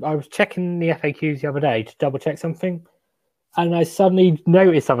 I was checking the FAQs the other day to double check something, and I suddenly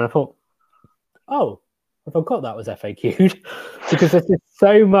noticed something. I thought, oh, I forgot that was FAQ'd because there's just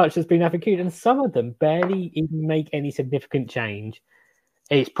so much that's been FAQ'd, and some of them barely even make any significant change.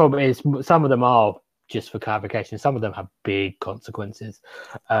 Some of them are just for clarification. Some of them have big consequences.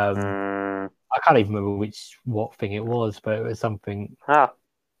 I can't even remember what thing it was, but it was something.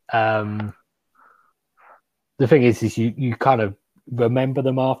 The thing is you kind of remember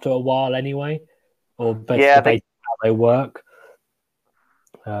them after a while anyway, or basically how they work.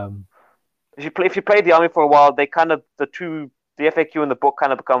 If you play the army for a while, they kind of the FAQ and the book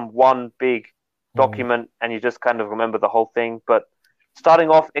kind of become one big document, and you just kind of remember the whole thing. But starting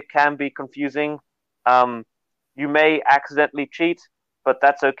off, it can be confusing. You may accidentally cheat, but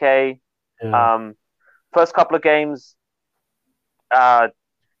that's okay. First couple of games,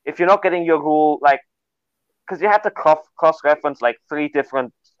 if you're not getting your rule, because you have to cross-reference 3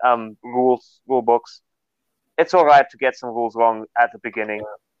 different rule books, it's all right to get some rules wrong at the beginning.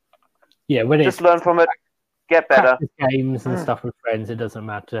 Yeah, when just learn from it, get better. Games and stuff with friends, it doesn't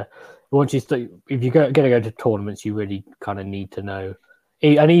matter. Once if you're going to go to tournaments, you really kind of need to know.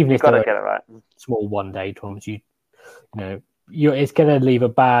 And even if they're get it right. Small one-day tournaments, it's going to leave a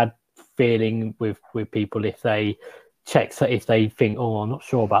bad feeling with people if they think, oh, I'm not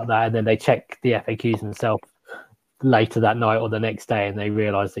sure about that, and then they check the FAQs themselves later that night or the next day, and they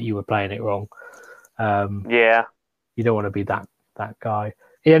realise that you were playing it wrong. You don't want to be that guy,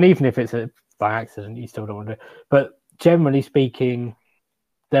 And even if it's by accident, you still don't want to do it. But generally speaking,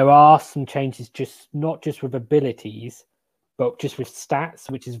 there are some changes, not just with abilities, but just with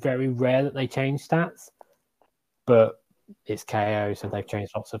stats, which is very rare that they change stats. But it's KO, so they've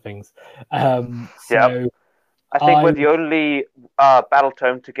changed lots of things. So I think we're the only battle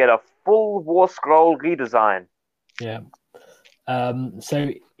tome to get a full War Scroll redesign. Yeah.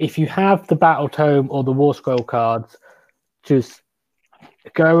 So if you have the battle tome or the War Scroll cards, just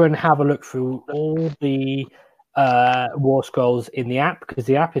go and have a look through all the War Scrolls in the app, because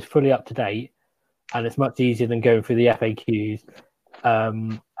the app is fully up to date and it's much easier than going through the FAQs.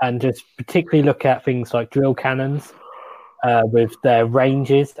 And just particularly look at things like drill cannons with their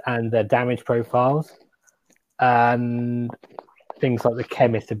ranges and their damage profiles, and things like the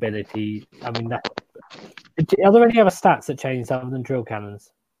chemist ability. I mean, are there any other stats that changed other than drill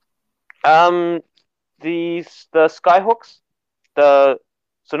cannons? The skyhooks, so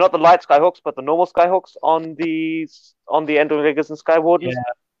not the light skyhooks, but the normal skyhooks on the Endrinriggers and Skywardens. Yeah.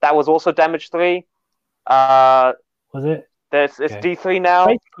 That was also damage 3. Was it? It's D3 now.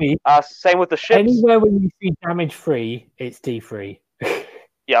 Basically, same with the ships. Anywhere when you see damage 3, it's D3.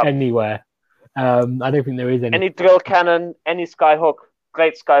 Yeah. Anywhere. I don't think there is any. Any drill cannon, any skyhook,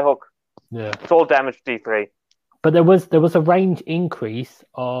 great skyhook. Yeah. It's all damage D3. But there was a range increase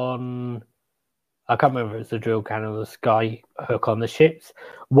on. I can't remember if it's the drill cannon or the sky hook on the ships.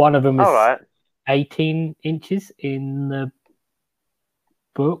 One of them was 18 inches in the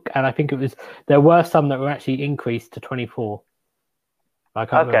book, and I think there were some that were actually increased to 24. I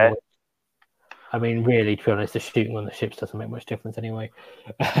can't remember. I mean, really, to be honest, the shooting on the ships doesn't make much difference anyway.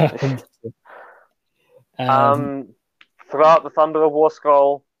 Throughout the Thunderer War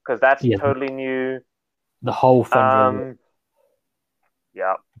Scroll, because that's totally new. The whole Thunderer.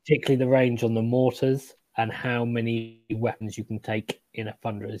 Yeah. Particularly the range on the mortars and how many weapons you can take in a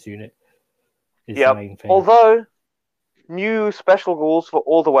Thunderer's unit is the main thing. Although, new special rules for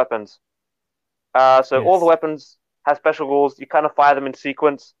all the weapons. All the weapons have special rules. You kind of fire them in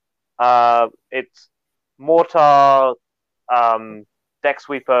sequence. It's mortar, deck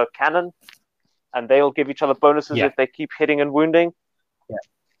sweeper, cannon, and they'll give each other bonuses if they keep hitting and wounding.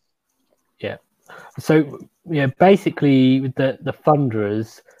 Yeah. So basically with the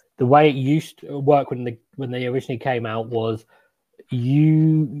Thunderers, the way it used to work when they originally came out was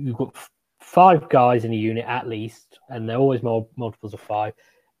you got 5 guys in a unit at least, and they're always multiples of 5.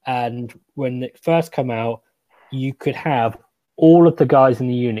 And when it first came out, you could have all of the guys in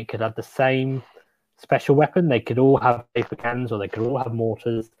the unit could have the same special weapon. They could all have paper cannons, or they could all have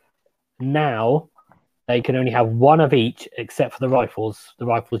mortars. Now they can only have one of each, except for the rifles. The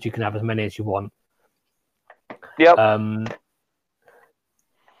rifles you can have as many as you want. Yep.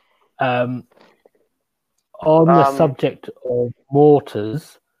 On the subject of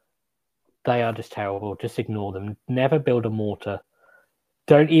mortars, they are just terrible. Just ignore them. Never build a mortar.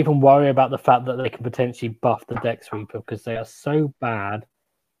 Don't even worry about the fact that they can potentially buff the deck sweeper, because they are so bad.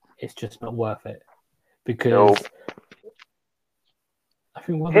 It's just not worth it. Because I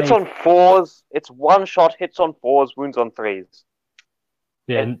think hits on 4s. It's one shot. Hits on 4s. Wounds on 3s.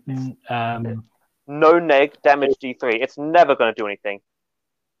 Yeah. No neg, damage D3. It's never going to do anything.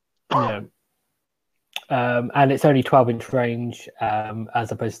 Yeah. And it's only 12-inch range,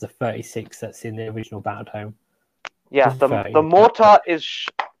 as opposed to the 36 that's in the original Battle Tome. Yeah, the mortar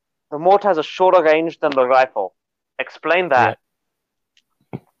has a shorter range than the rifle. Explain that.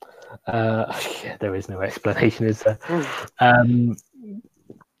 Yeah, there is no explanation, is there?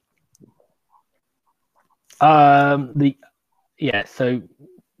 So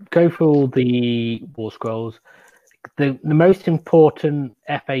go for all the War Scrolls. The most important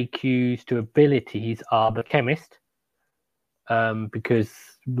FAQs to abilities are the Chemist, because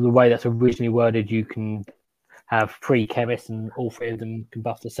the way that's originally worded, you can have 3 chemists and all 3 of them can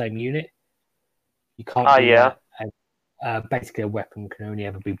buff the same unit. You can't do that. And, basically, a weapon can only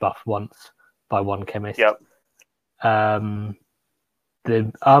ever be buffed once by one chemist. Yep. The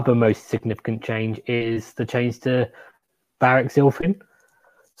other most significant change is the change to Barrack Zilfin.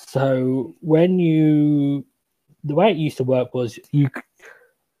 So the way it used to work was you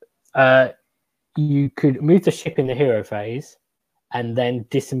could move the ship in the hero phase and then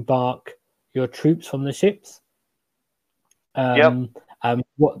disembark your troops from the ships.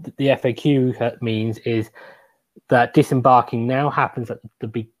 What the FAQ means is that disembarking now happens at the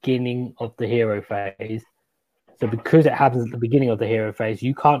beginning of the hero phase. So because it happens at the beginning of the hero phase,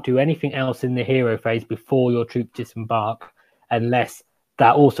 you can't do anything else in the hero phase before your troops disembark, unless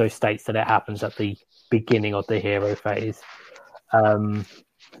that also states that it happens at the beginning of the hero phase.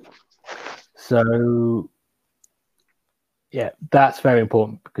 So Yeah, that's very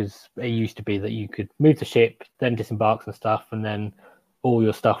important because it used to be that you could move the ship, then disembark some stuff, and then all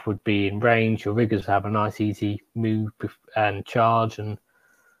your stuff would be in range. Your riggers would have a nice, easy move and charge, and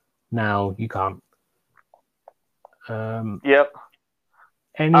now you can't. Yep.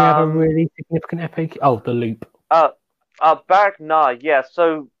 Any other really significant FAQ? Oh, the loop. Barak Nah, yeah.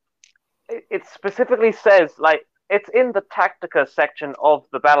 So it specifically says, like, it's in the Tactica section of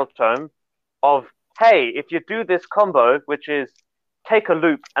the Battle Tome of, hey, if you do this combo, which is take a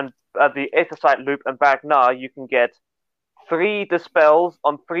loop and the Aethersight loop and Barak Nah, you can get 3 dispels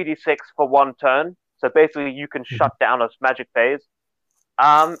on 3d6 for 1 turn. So basically, you can shut down a magic phase.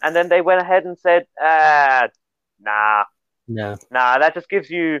 And then they went ahead and said, nah, that just gives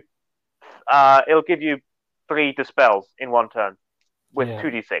you, it'll give you 3 dispels in 1 turn with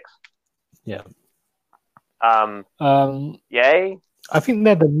 2d6. Yeah. Yay. I think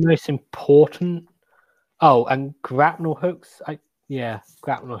they're the most important. Oh, and grapnel hooks.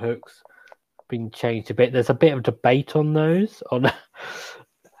 Grapnel hooks been changed a bit. There's a bit of debate on those, on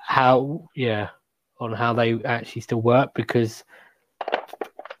how they actually still work, because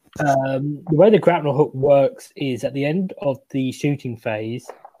the way the grapnel hook works is at the end of the shooting phase,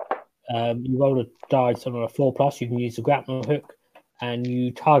 you roll a dice on a 4+, you can use the grapnel hook, and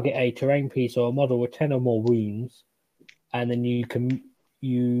you target a terrain piece or a model with 10 or more wounds, and then you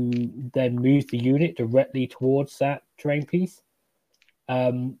then move the unit directly towards that terrain piece.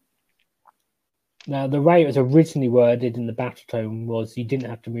 Now, the way it was originally worded in the Battle Tome was you didn't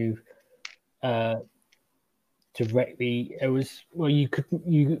have to move directly. It was, well, you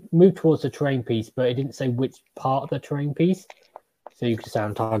move towards the terrain piece, but it didn't say which part of the terrain piece. So you could say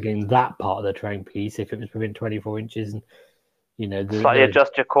I'm targeting that part of the terrain piece if it was within 24 inches, and slightly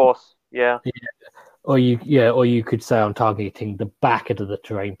adjust your course. Yeah. Or you could say I'm targeting the back of the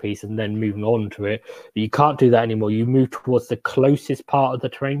terrain piece and then moving on to it. But you can't do that anymore. You move towards the closest part of the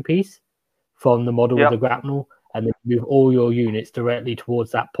terrain piece from the model with the grapnel, and then move all your units directly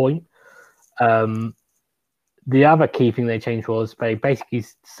towards that point. The other key thing they changed was they basically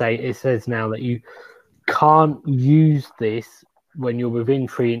says now that you can't use this when you're within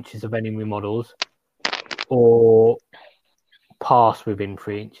 3 inches of enemy models or pass within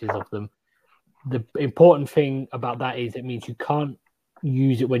 3 inches of them. The important thing about that is it means you can't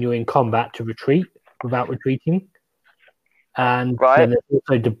use it when you're in combat to retreat without retreating. And then there's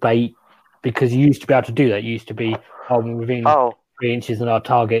also debate, because you used to be able to do that. You used to be within 3 inches and I'll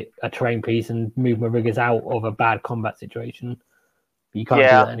target a terrain piece and move my riggers out of a bad combat situation. But you can't do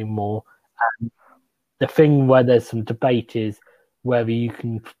that anymore. And the thing where there's some debate is whether you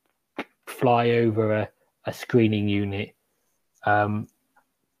can fly over a screening unit.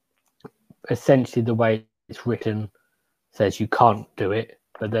 Essentially, the way it's written says you can't do it,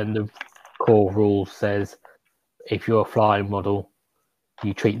 but then the core rule says if you're a flying model,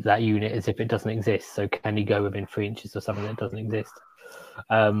 you treat that unit as if it doesn't exist. So can you go within 3 inches of something that doesn't exist?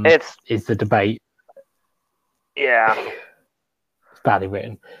 Is the debate. Yeah. It's badly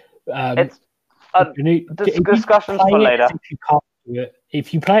written. It's discussions for later.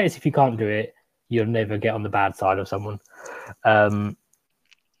 If you play it as if you can't do it, you'll never get on the bad side of someone.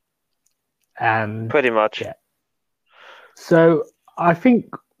 And pretty much. Yeah. So I think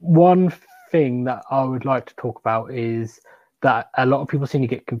one thing that I would like to talk about is that a lot of people seem to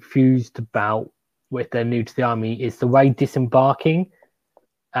get confused about if they're new to the army is the way disembarking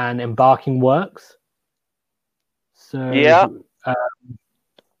and embarking works. So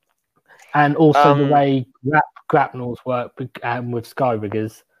and also the way grapnels work with sky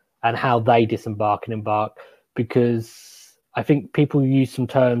riggers and how they disembark and embark, because I think people use some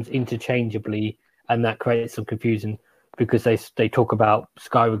terms interchangeably and that creates some confusion, because they talk about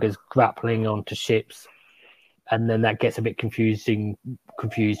sky riggers grappling onto ships, and then that gets a bit confused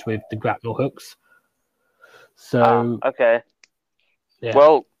with the grapnel hooks. So okay. Yeah.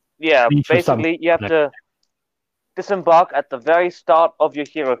 Well, yeah, basically you have to disembark at the very start of your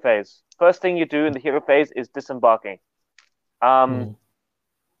hero phase. First thing you do in the hero phase is disembarking.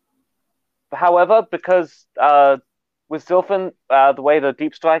 However, because with Zilfin, the way the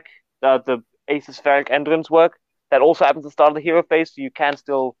Deep Strike, the Aethyspheric Endurance work, that also happens at the start of the hero phase, so you can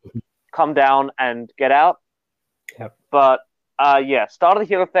still come down and get out. Yep. But start of the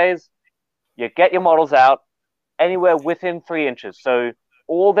hero phase, you get your models out anywhere within 3 inches. So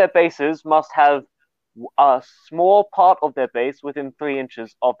all their bases must have a small part of their base within 3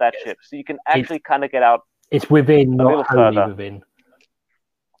 inches of that ship. So you can actually kind of get out. It's within, not wholly within.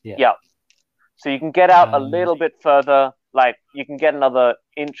 Yeah. So you can get out a little bit further. Like you can get another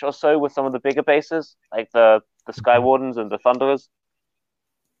inch or so with some of the bigger bases, like the Sky Wardens and the Thunderers.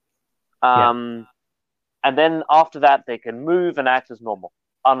 and then after that they can move and act as normal,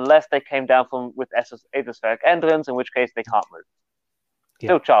 unless they came down with Aethospheric Endurance, in which case they can't move.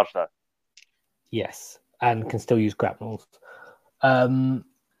 Still charged though. Yes, and can still use grapnels. And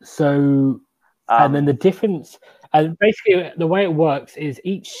then the difference, and basically the way it works is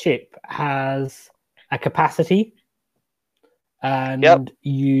each ship has a capacity, and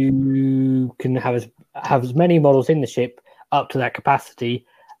you can have as many models in the ship up to that capacity,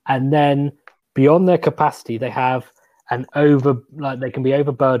 and then beyond their capacity, they have they can be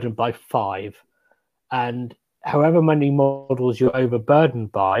overburdened by 5, and however many models you're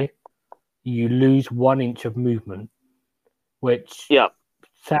overburdened by, you lose 1 inch of movement, which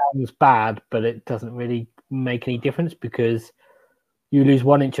sounds bad, but it doesn't really make any difference because you lose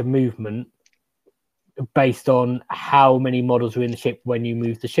 1 inch of movement based on how many models are in the ship when you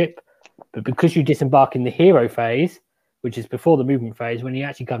move the ship. But because you disembark in the hero phase, which is before the movement phase, when you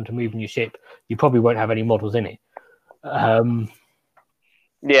actually come to moving your ship, you probably won't have any models in it. So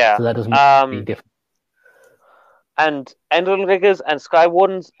that doesn't make any difference. And Endrinriggers and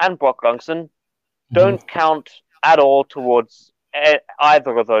Skywardens and Brocklungson don't count at all towards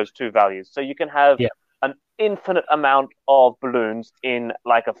either of those 2 values. So you can have an infinite amount of balloons in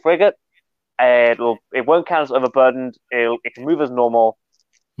like a frigate. It won't count as overburdened. It can move as normal,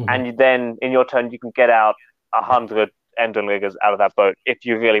 and then in your turn you can get out 100 Endrinriggers out of that boat if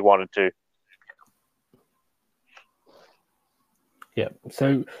you really wanted to. Yeah.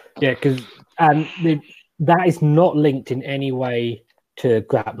 So because that is not linked in any way to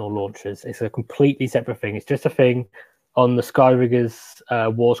grapnel launchers. It's a completely separate thing. It's just a thing on the Skyriggers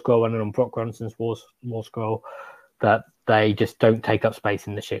War Scroll and on Brock Gronson's War Scroll that they just don't take up space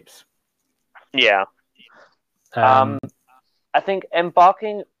in the ships. Yeah. I think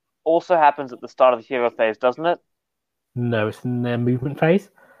embarking also happens at the start of the hero phase, doesn't it? No, it's in their movement phase.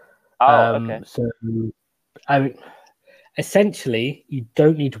 Okay. So, essentially, you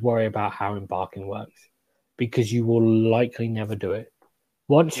don't need to worry about how embarking works because you will likely never do it.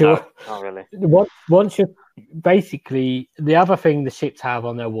 Once you're basically, the other thing the ships have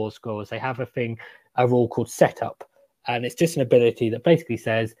on their war scroll is they have a rule called setup, and it's just an ability that basically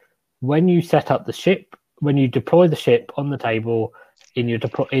says when you set up the ship, when you deploy the ship on the table in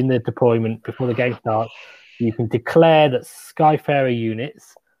the deployment before the game starts, you can declare that Skyfarer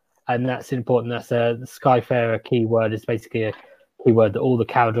units, and that's important. That's the Skyfarer keyword is basically a keyword that all the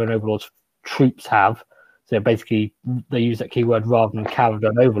Kharadron Overlords troops have. So basically, they use that keyword rather than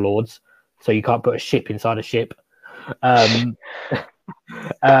Kharadron Overlords. So you can't put a ship inside a ship. Now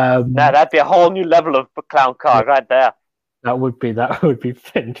that'd be a whole new level of clown car right there. That would be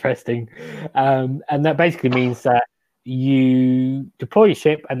interesting. And that basically means that you deploy your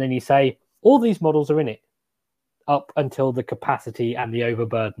ship and then you say all these models are in it up until the capacity and the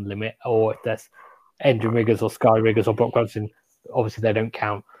overburden limit, or if there's Endrinriggers or Skyriggers or Brock Gronson, obviously they don't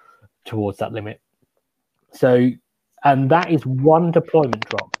count towards that limit. So, and that is 1 deployment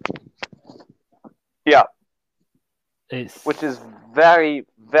drop. Yeah. Which is very,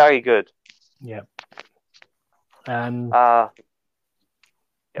 very good. Yeah. And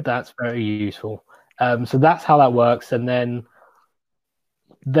that's very useful. So that's how that works. And then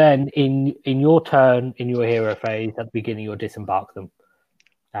in your turn, in your hero phase, at the beginning, you'll disembark them,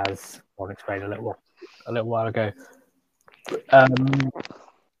 as I explained a little while ago.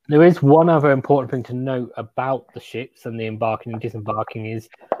 There is one other important thing to note about the ships and the embarking and disembarking is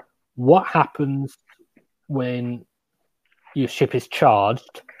what happens when your ship is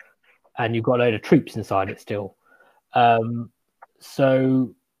charged and you've got a load of troops inside it still.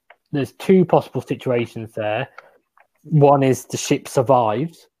 So there's 2 possible situations there. One is the ship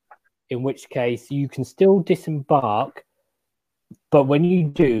survives, in which case you can still disembark, but when you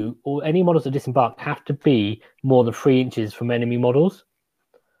do, any models that disembark have to be more than 3 inches from enemy models.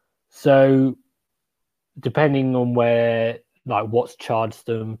 So depending on what's charged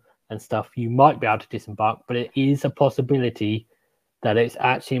them and stuff, you might be able to disembark, but it is a possibility that it's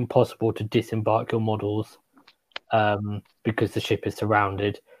actually impossible to disembark your models because the ship is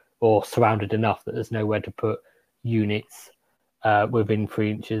surrounded enough that there's nowhere to put units within 3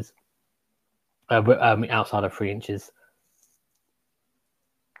 inches, outside of 3 inches.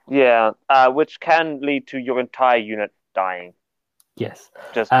 Yeah, which can lead to your entire unit dying. Yes.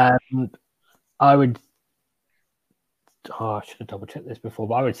 I should have double checked this before,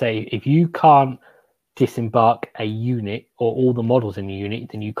 but I would say if you can't disembark a unit or all the models in the unit,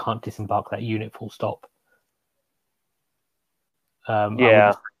 then you can't disembark that unit full stop.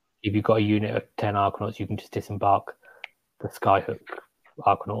 If you've got a unit of 10 Arkanauts, you can just disembark the Skyhook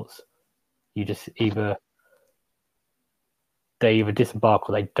Arkanauts. You just they either disembark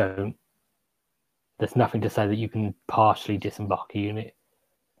or they don't. there's nothing to say that you can partially disembark a unit.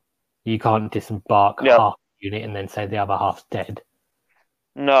 You can't disembark Yep. half a unit and then say the other half's dead.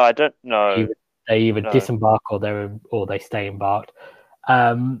 No, I don't know. They either No. disembark or they stay embarked.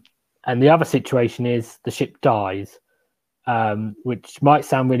 And the other situation is the ship dies, which might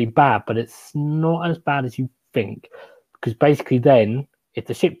sound really bad, but it's not as bad as you think. Because basically then, if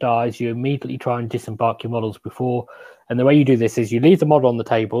the ship dies, you immediately try and disembark your models before. And the way you do this is you leave the model on the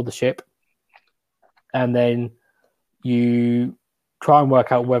table, the ship, and then you try and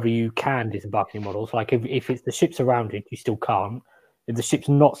work out whether you can disembark your models. Like if it's the ship's surrounded, you still can't. If the ship's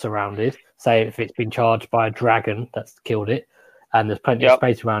not surrounded, say if it's been charged by a dragon that's killed it, and there's plenty of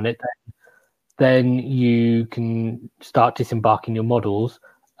space around it, then you can start disembarking your models.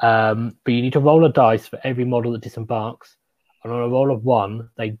 But you need to roll a dice for every model that disembarks. And on a roll of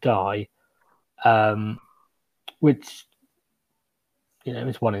 1, they die, which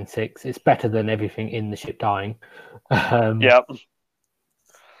is 1 in 6. It's better than everything in the ship dying.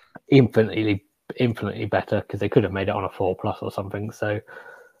 Infinitely better, because they could have made it on a 4+ or something. So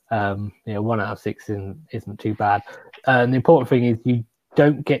 1 out of 6 isn't too bad. And the important thing is you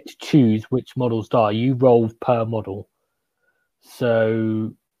don't get to choose which models die. You roll per model,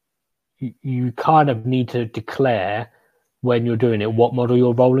 so you kind of need to declare when you're doing it what model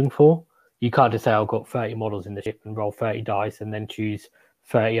you're rolling for. You can't just say I've got 30 models in the ship and roll 30 dice and then choose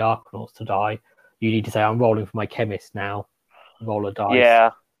 30 Arkanauts to die. You need to say I'm rolling for my chemist now. Roll a dice. Yeah,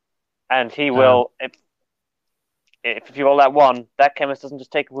 and he will. If you roll that 1, that chemist doesn't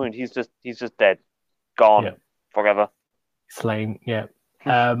just take a wound. He's just dead, gone forever, slain. Yeah.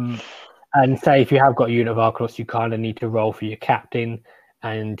 And say if you have got a unit of Arkanauts, you kind of need to roll for your captain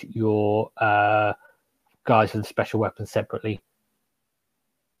and your guys with special weapons separately,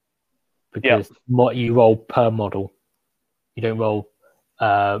 because what you roll per model, you don't roll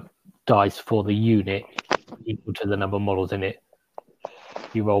dice for the unit equal to the number of models in it.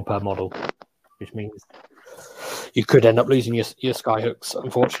 You roll per model, which means you could end up losing your skyhooks,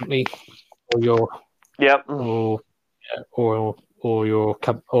 unfortunately, or your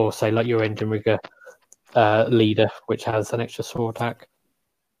or say like your engine rigger leader, which has an extra sword attack.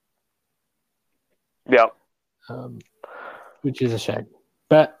 Which is a shame.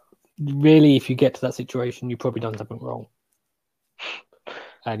 But really, if you get to that situation, you've probably done something wrong,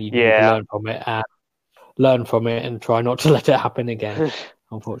 and you need to learn from it and try not to let it happen again.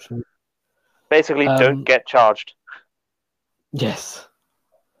 Unfortunately, basically, don't get charged. Yes,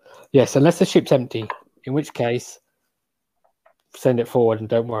 unless the ship's empty, in which case send it forward and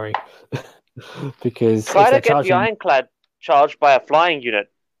don't worry. Because try to get the Ironclad charged by a flying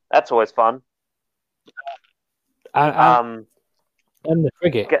unit. That's always fun. And the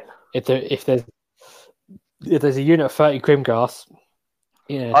frigate. If there's a unit of 30 Grimghast,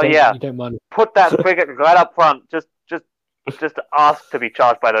 you don't mind. Put that frigate right up front. Just ask to be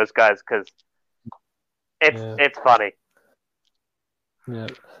charged by those guys, because it's funny. Yeah.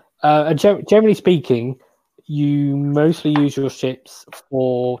 And generally speaking, you mostly use your ships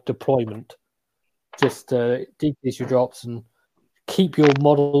for deployment, just to decrease your drops and keep your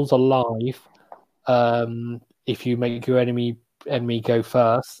models alive. If you make your enemy go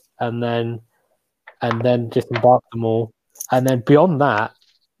first, and then disembark them all, and then beyond that,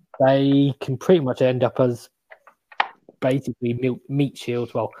 they can pretty much end up as basically meat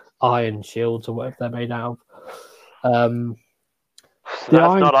shields, iron shields or whatever they're made out of.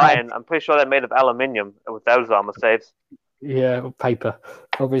 That's not iron. I'm pretty sure they're made of aluminium with those armor saves. Yeah, paper,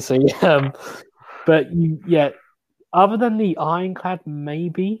 obviously. But other than the Ironclad,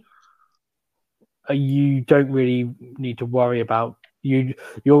 maybe you don't really need to worry about.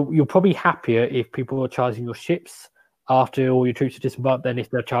 You're probably happier if people are charging your ships after all your troops are disembarked than if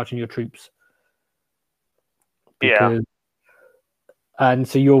they're charging your troops. And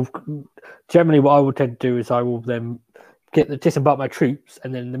so you'll generally, what I will tend to do is I will then disembark my troops,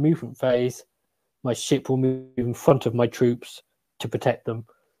 and then in the movement phase, my ship will move in front of my troops to protect them.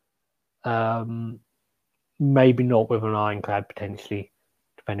 Maybe not with an Ironclad, potentially,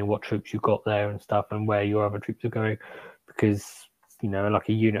 depending on what troops you've got there and stuff, and where your other troops are going, because like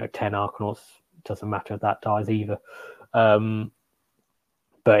a unit of 10 Arkanauts, it doesn't matter if that dies either. But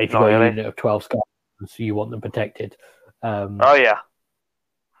if you've got a unit of 12 Skyhooks, you want them protected. But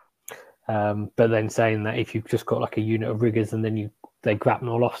then saying that if you've just got like a unit of riggers and then they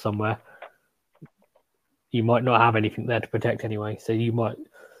grapnel off somewhere, you might not have anything there to protect anyway. So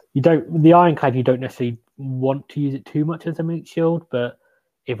the Ironclad, you don't necessarily want to use it too much as a meat shield, but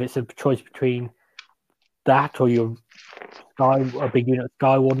if it's a choice between that or a big unit of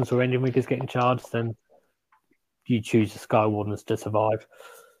Sky Wardens or engine riggers getting charged, then you choose the Sky Wardens to survive.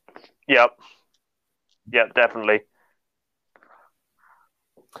 Yep. Yeah, definitely.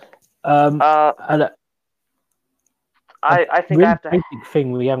 And I think really I have to basic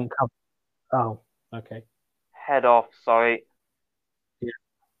thing we haven't covered. Oh, okay. head off. Sorry.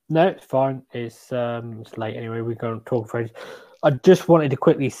 No, it's fine. It's late anyway. We're going to talk for ages. I just wanted to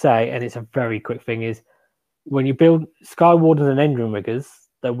quickly say, and it's a very quick thing, is when you build Sky Wardens and Endrin Riggers,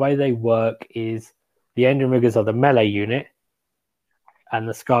 the way they work is the Endrin Riggers are the melee unit, and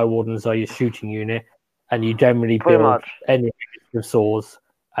the Sky Wardens are your shooting unit, and you generally Pretty build much. Endrin Riggers with swords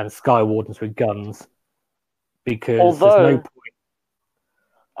and Sky Wardens with guns, because there's Although, no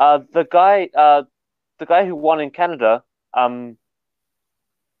point. the guy who won in Canada,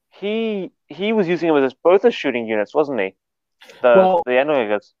 he was using them as both as shooting units, wasn't he? The Endrin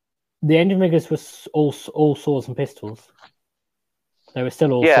Riggers. The Endrin Riggers were all swords and pistols. They were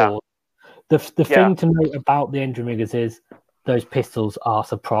still all swords. The thing to note about the Endrin Riggers is those pistols are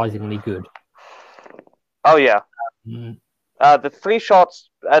surprisingly good. Oh yeah. The 3 shots,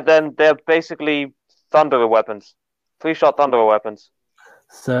 and then they're basically thunderer weapons. 3-shot thunderer weapons.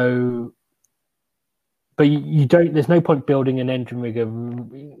 So, but you don't. There's no point building an Endrin Rigger.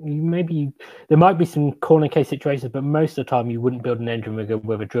 Maybe there might be some corner case situations, but most of the time you wouldn't build an Endrin Rigger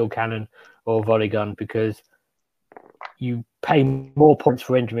with a drill cannon or a volley gun because you pay more points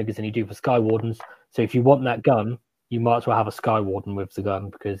for Endrin Riggers than you do for Sky Wardens. So if you want that gun, you might as well have a Sky Warden with the gun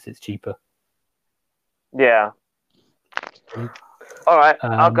because it's cheaper. Yeah. All right,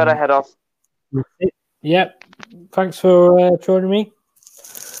 I've got to head off. Yep. Thanks for joining me.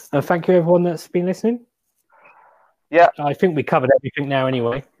 And thank you, everyone that's been listening. Yeah. I think we covered everything now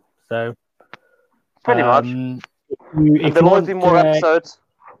anyway. So pretty much. If there will be more episodes.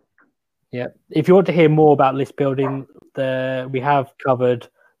 Yeah. If you want to hear more about list building, we have covered.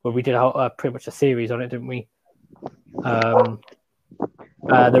 Well, we did pretty much a series on it, didn't we? There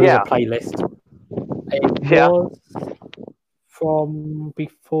is a playlist. It was from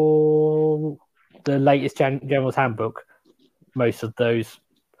before the latest General's Handbook, most of those.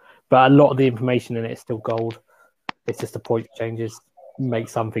 But a lot of the information in it is still gold. It's just the point changes, make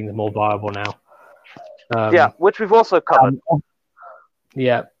some things more viable now. Which we've also covered.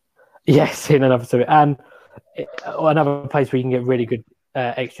 Yes, in another episode. And another place where you can get really good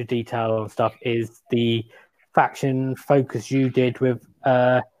extra detail on stuff is the faction focus you did with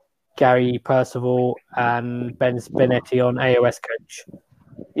Gary Percival and Ben Spinetti on AOS Coach.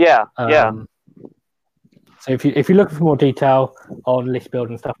 Yeah. So if you're looking for more detail on list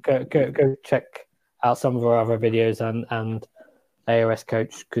building stuff, go check out some of our other videos and AOS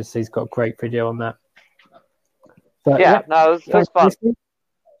Coach because he's got a great video on that. But, it was fun.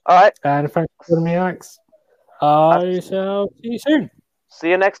 All right. And thanks for joining me, Alex. I shall see you soon. See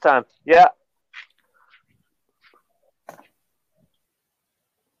you next time. Yeah.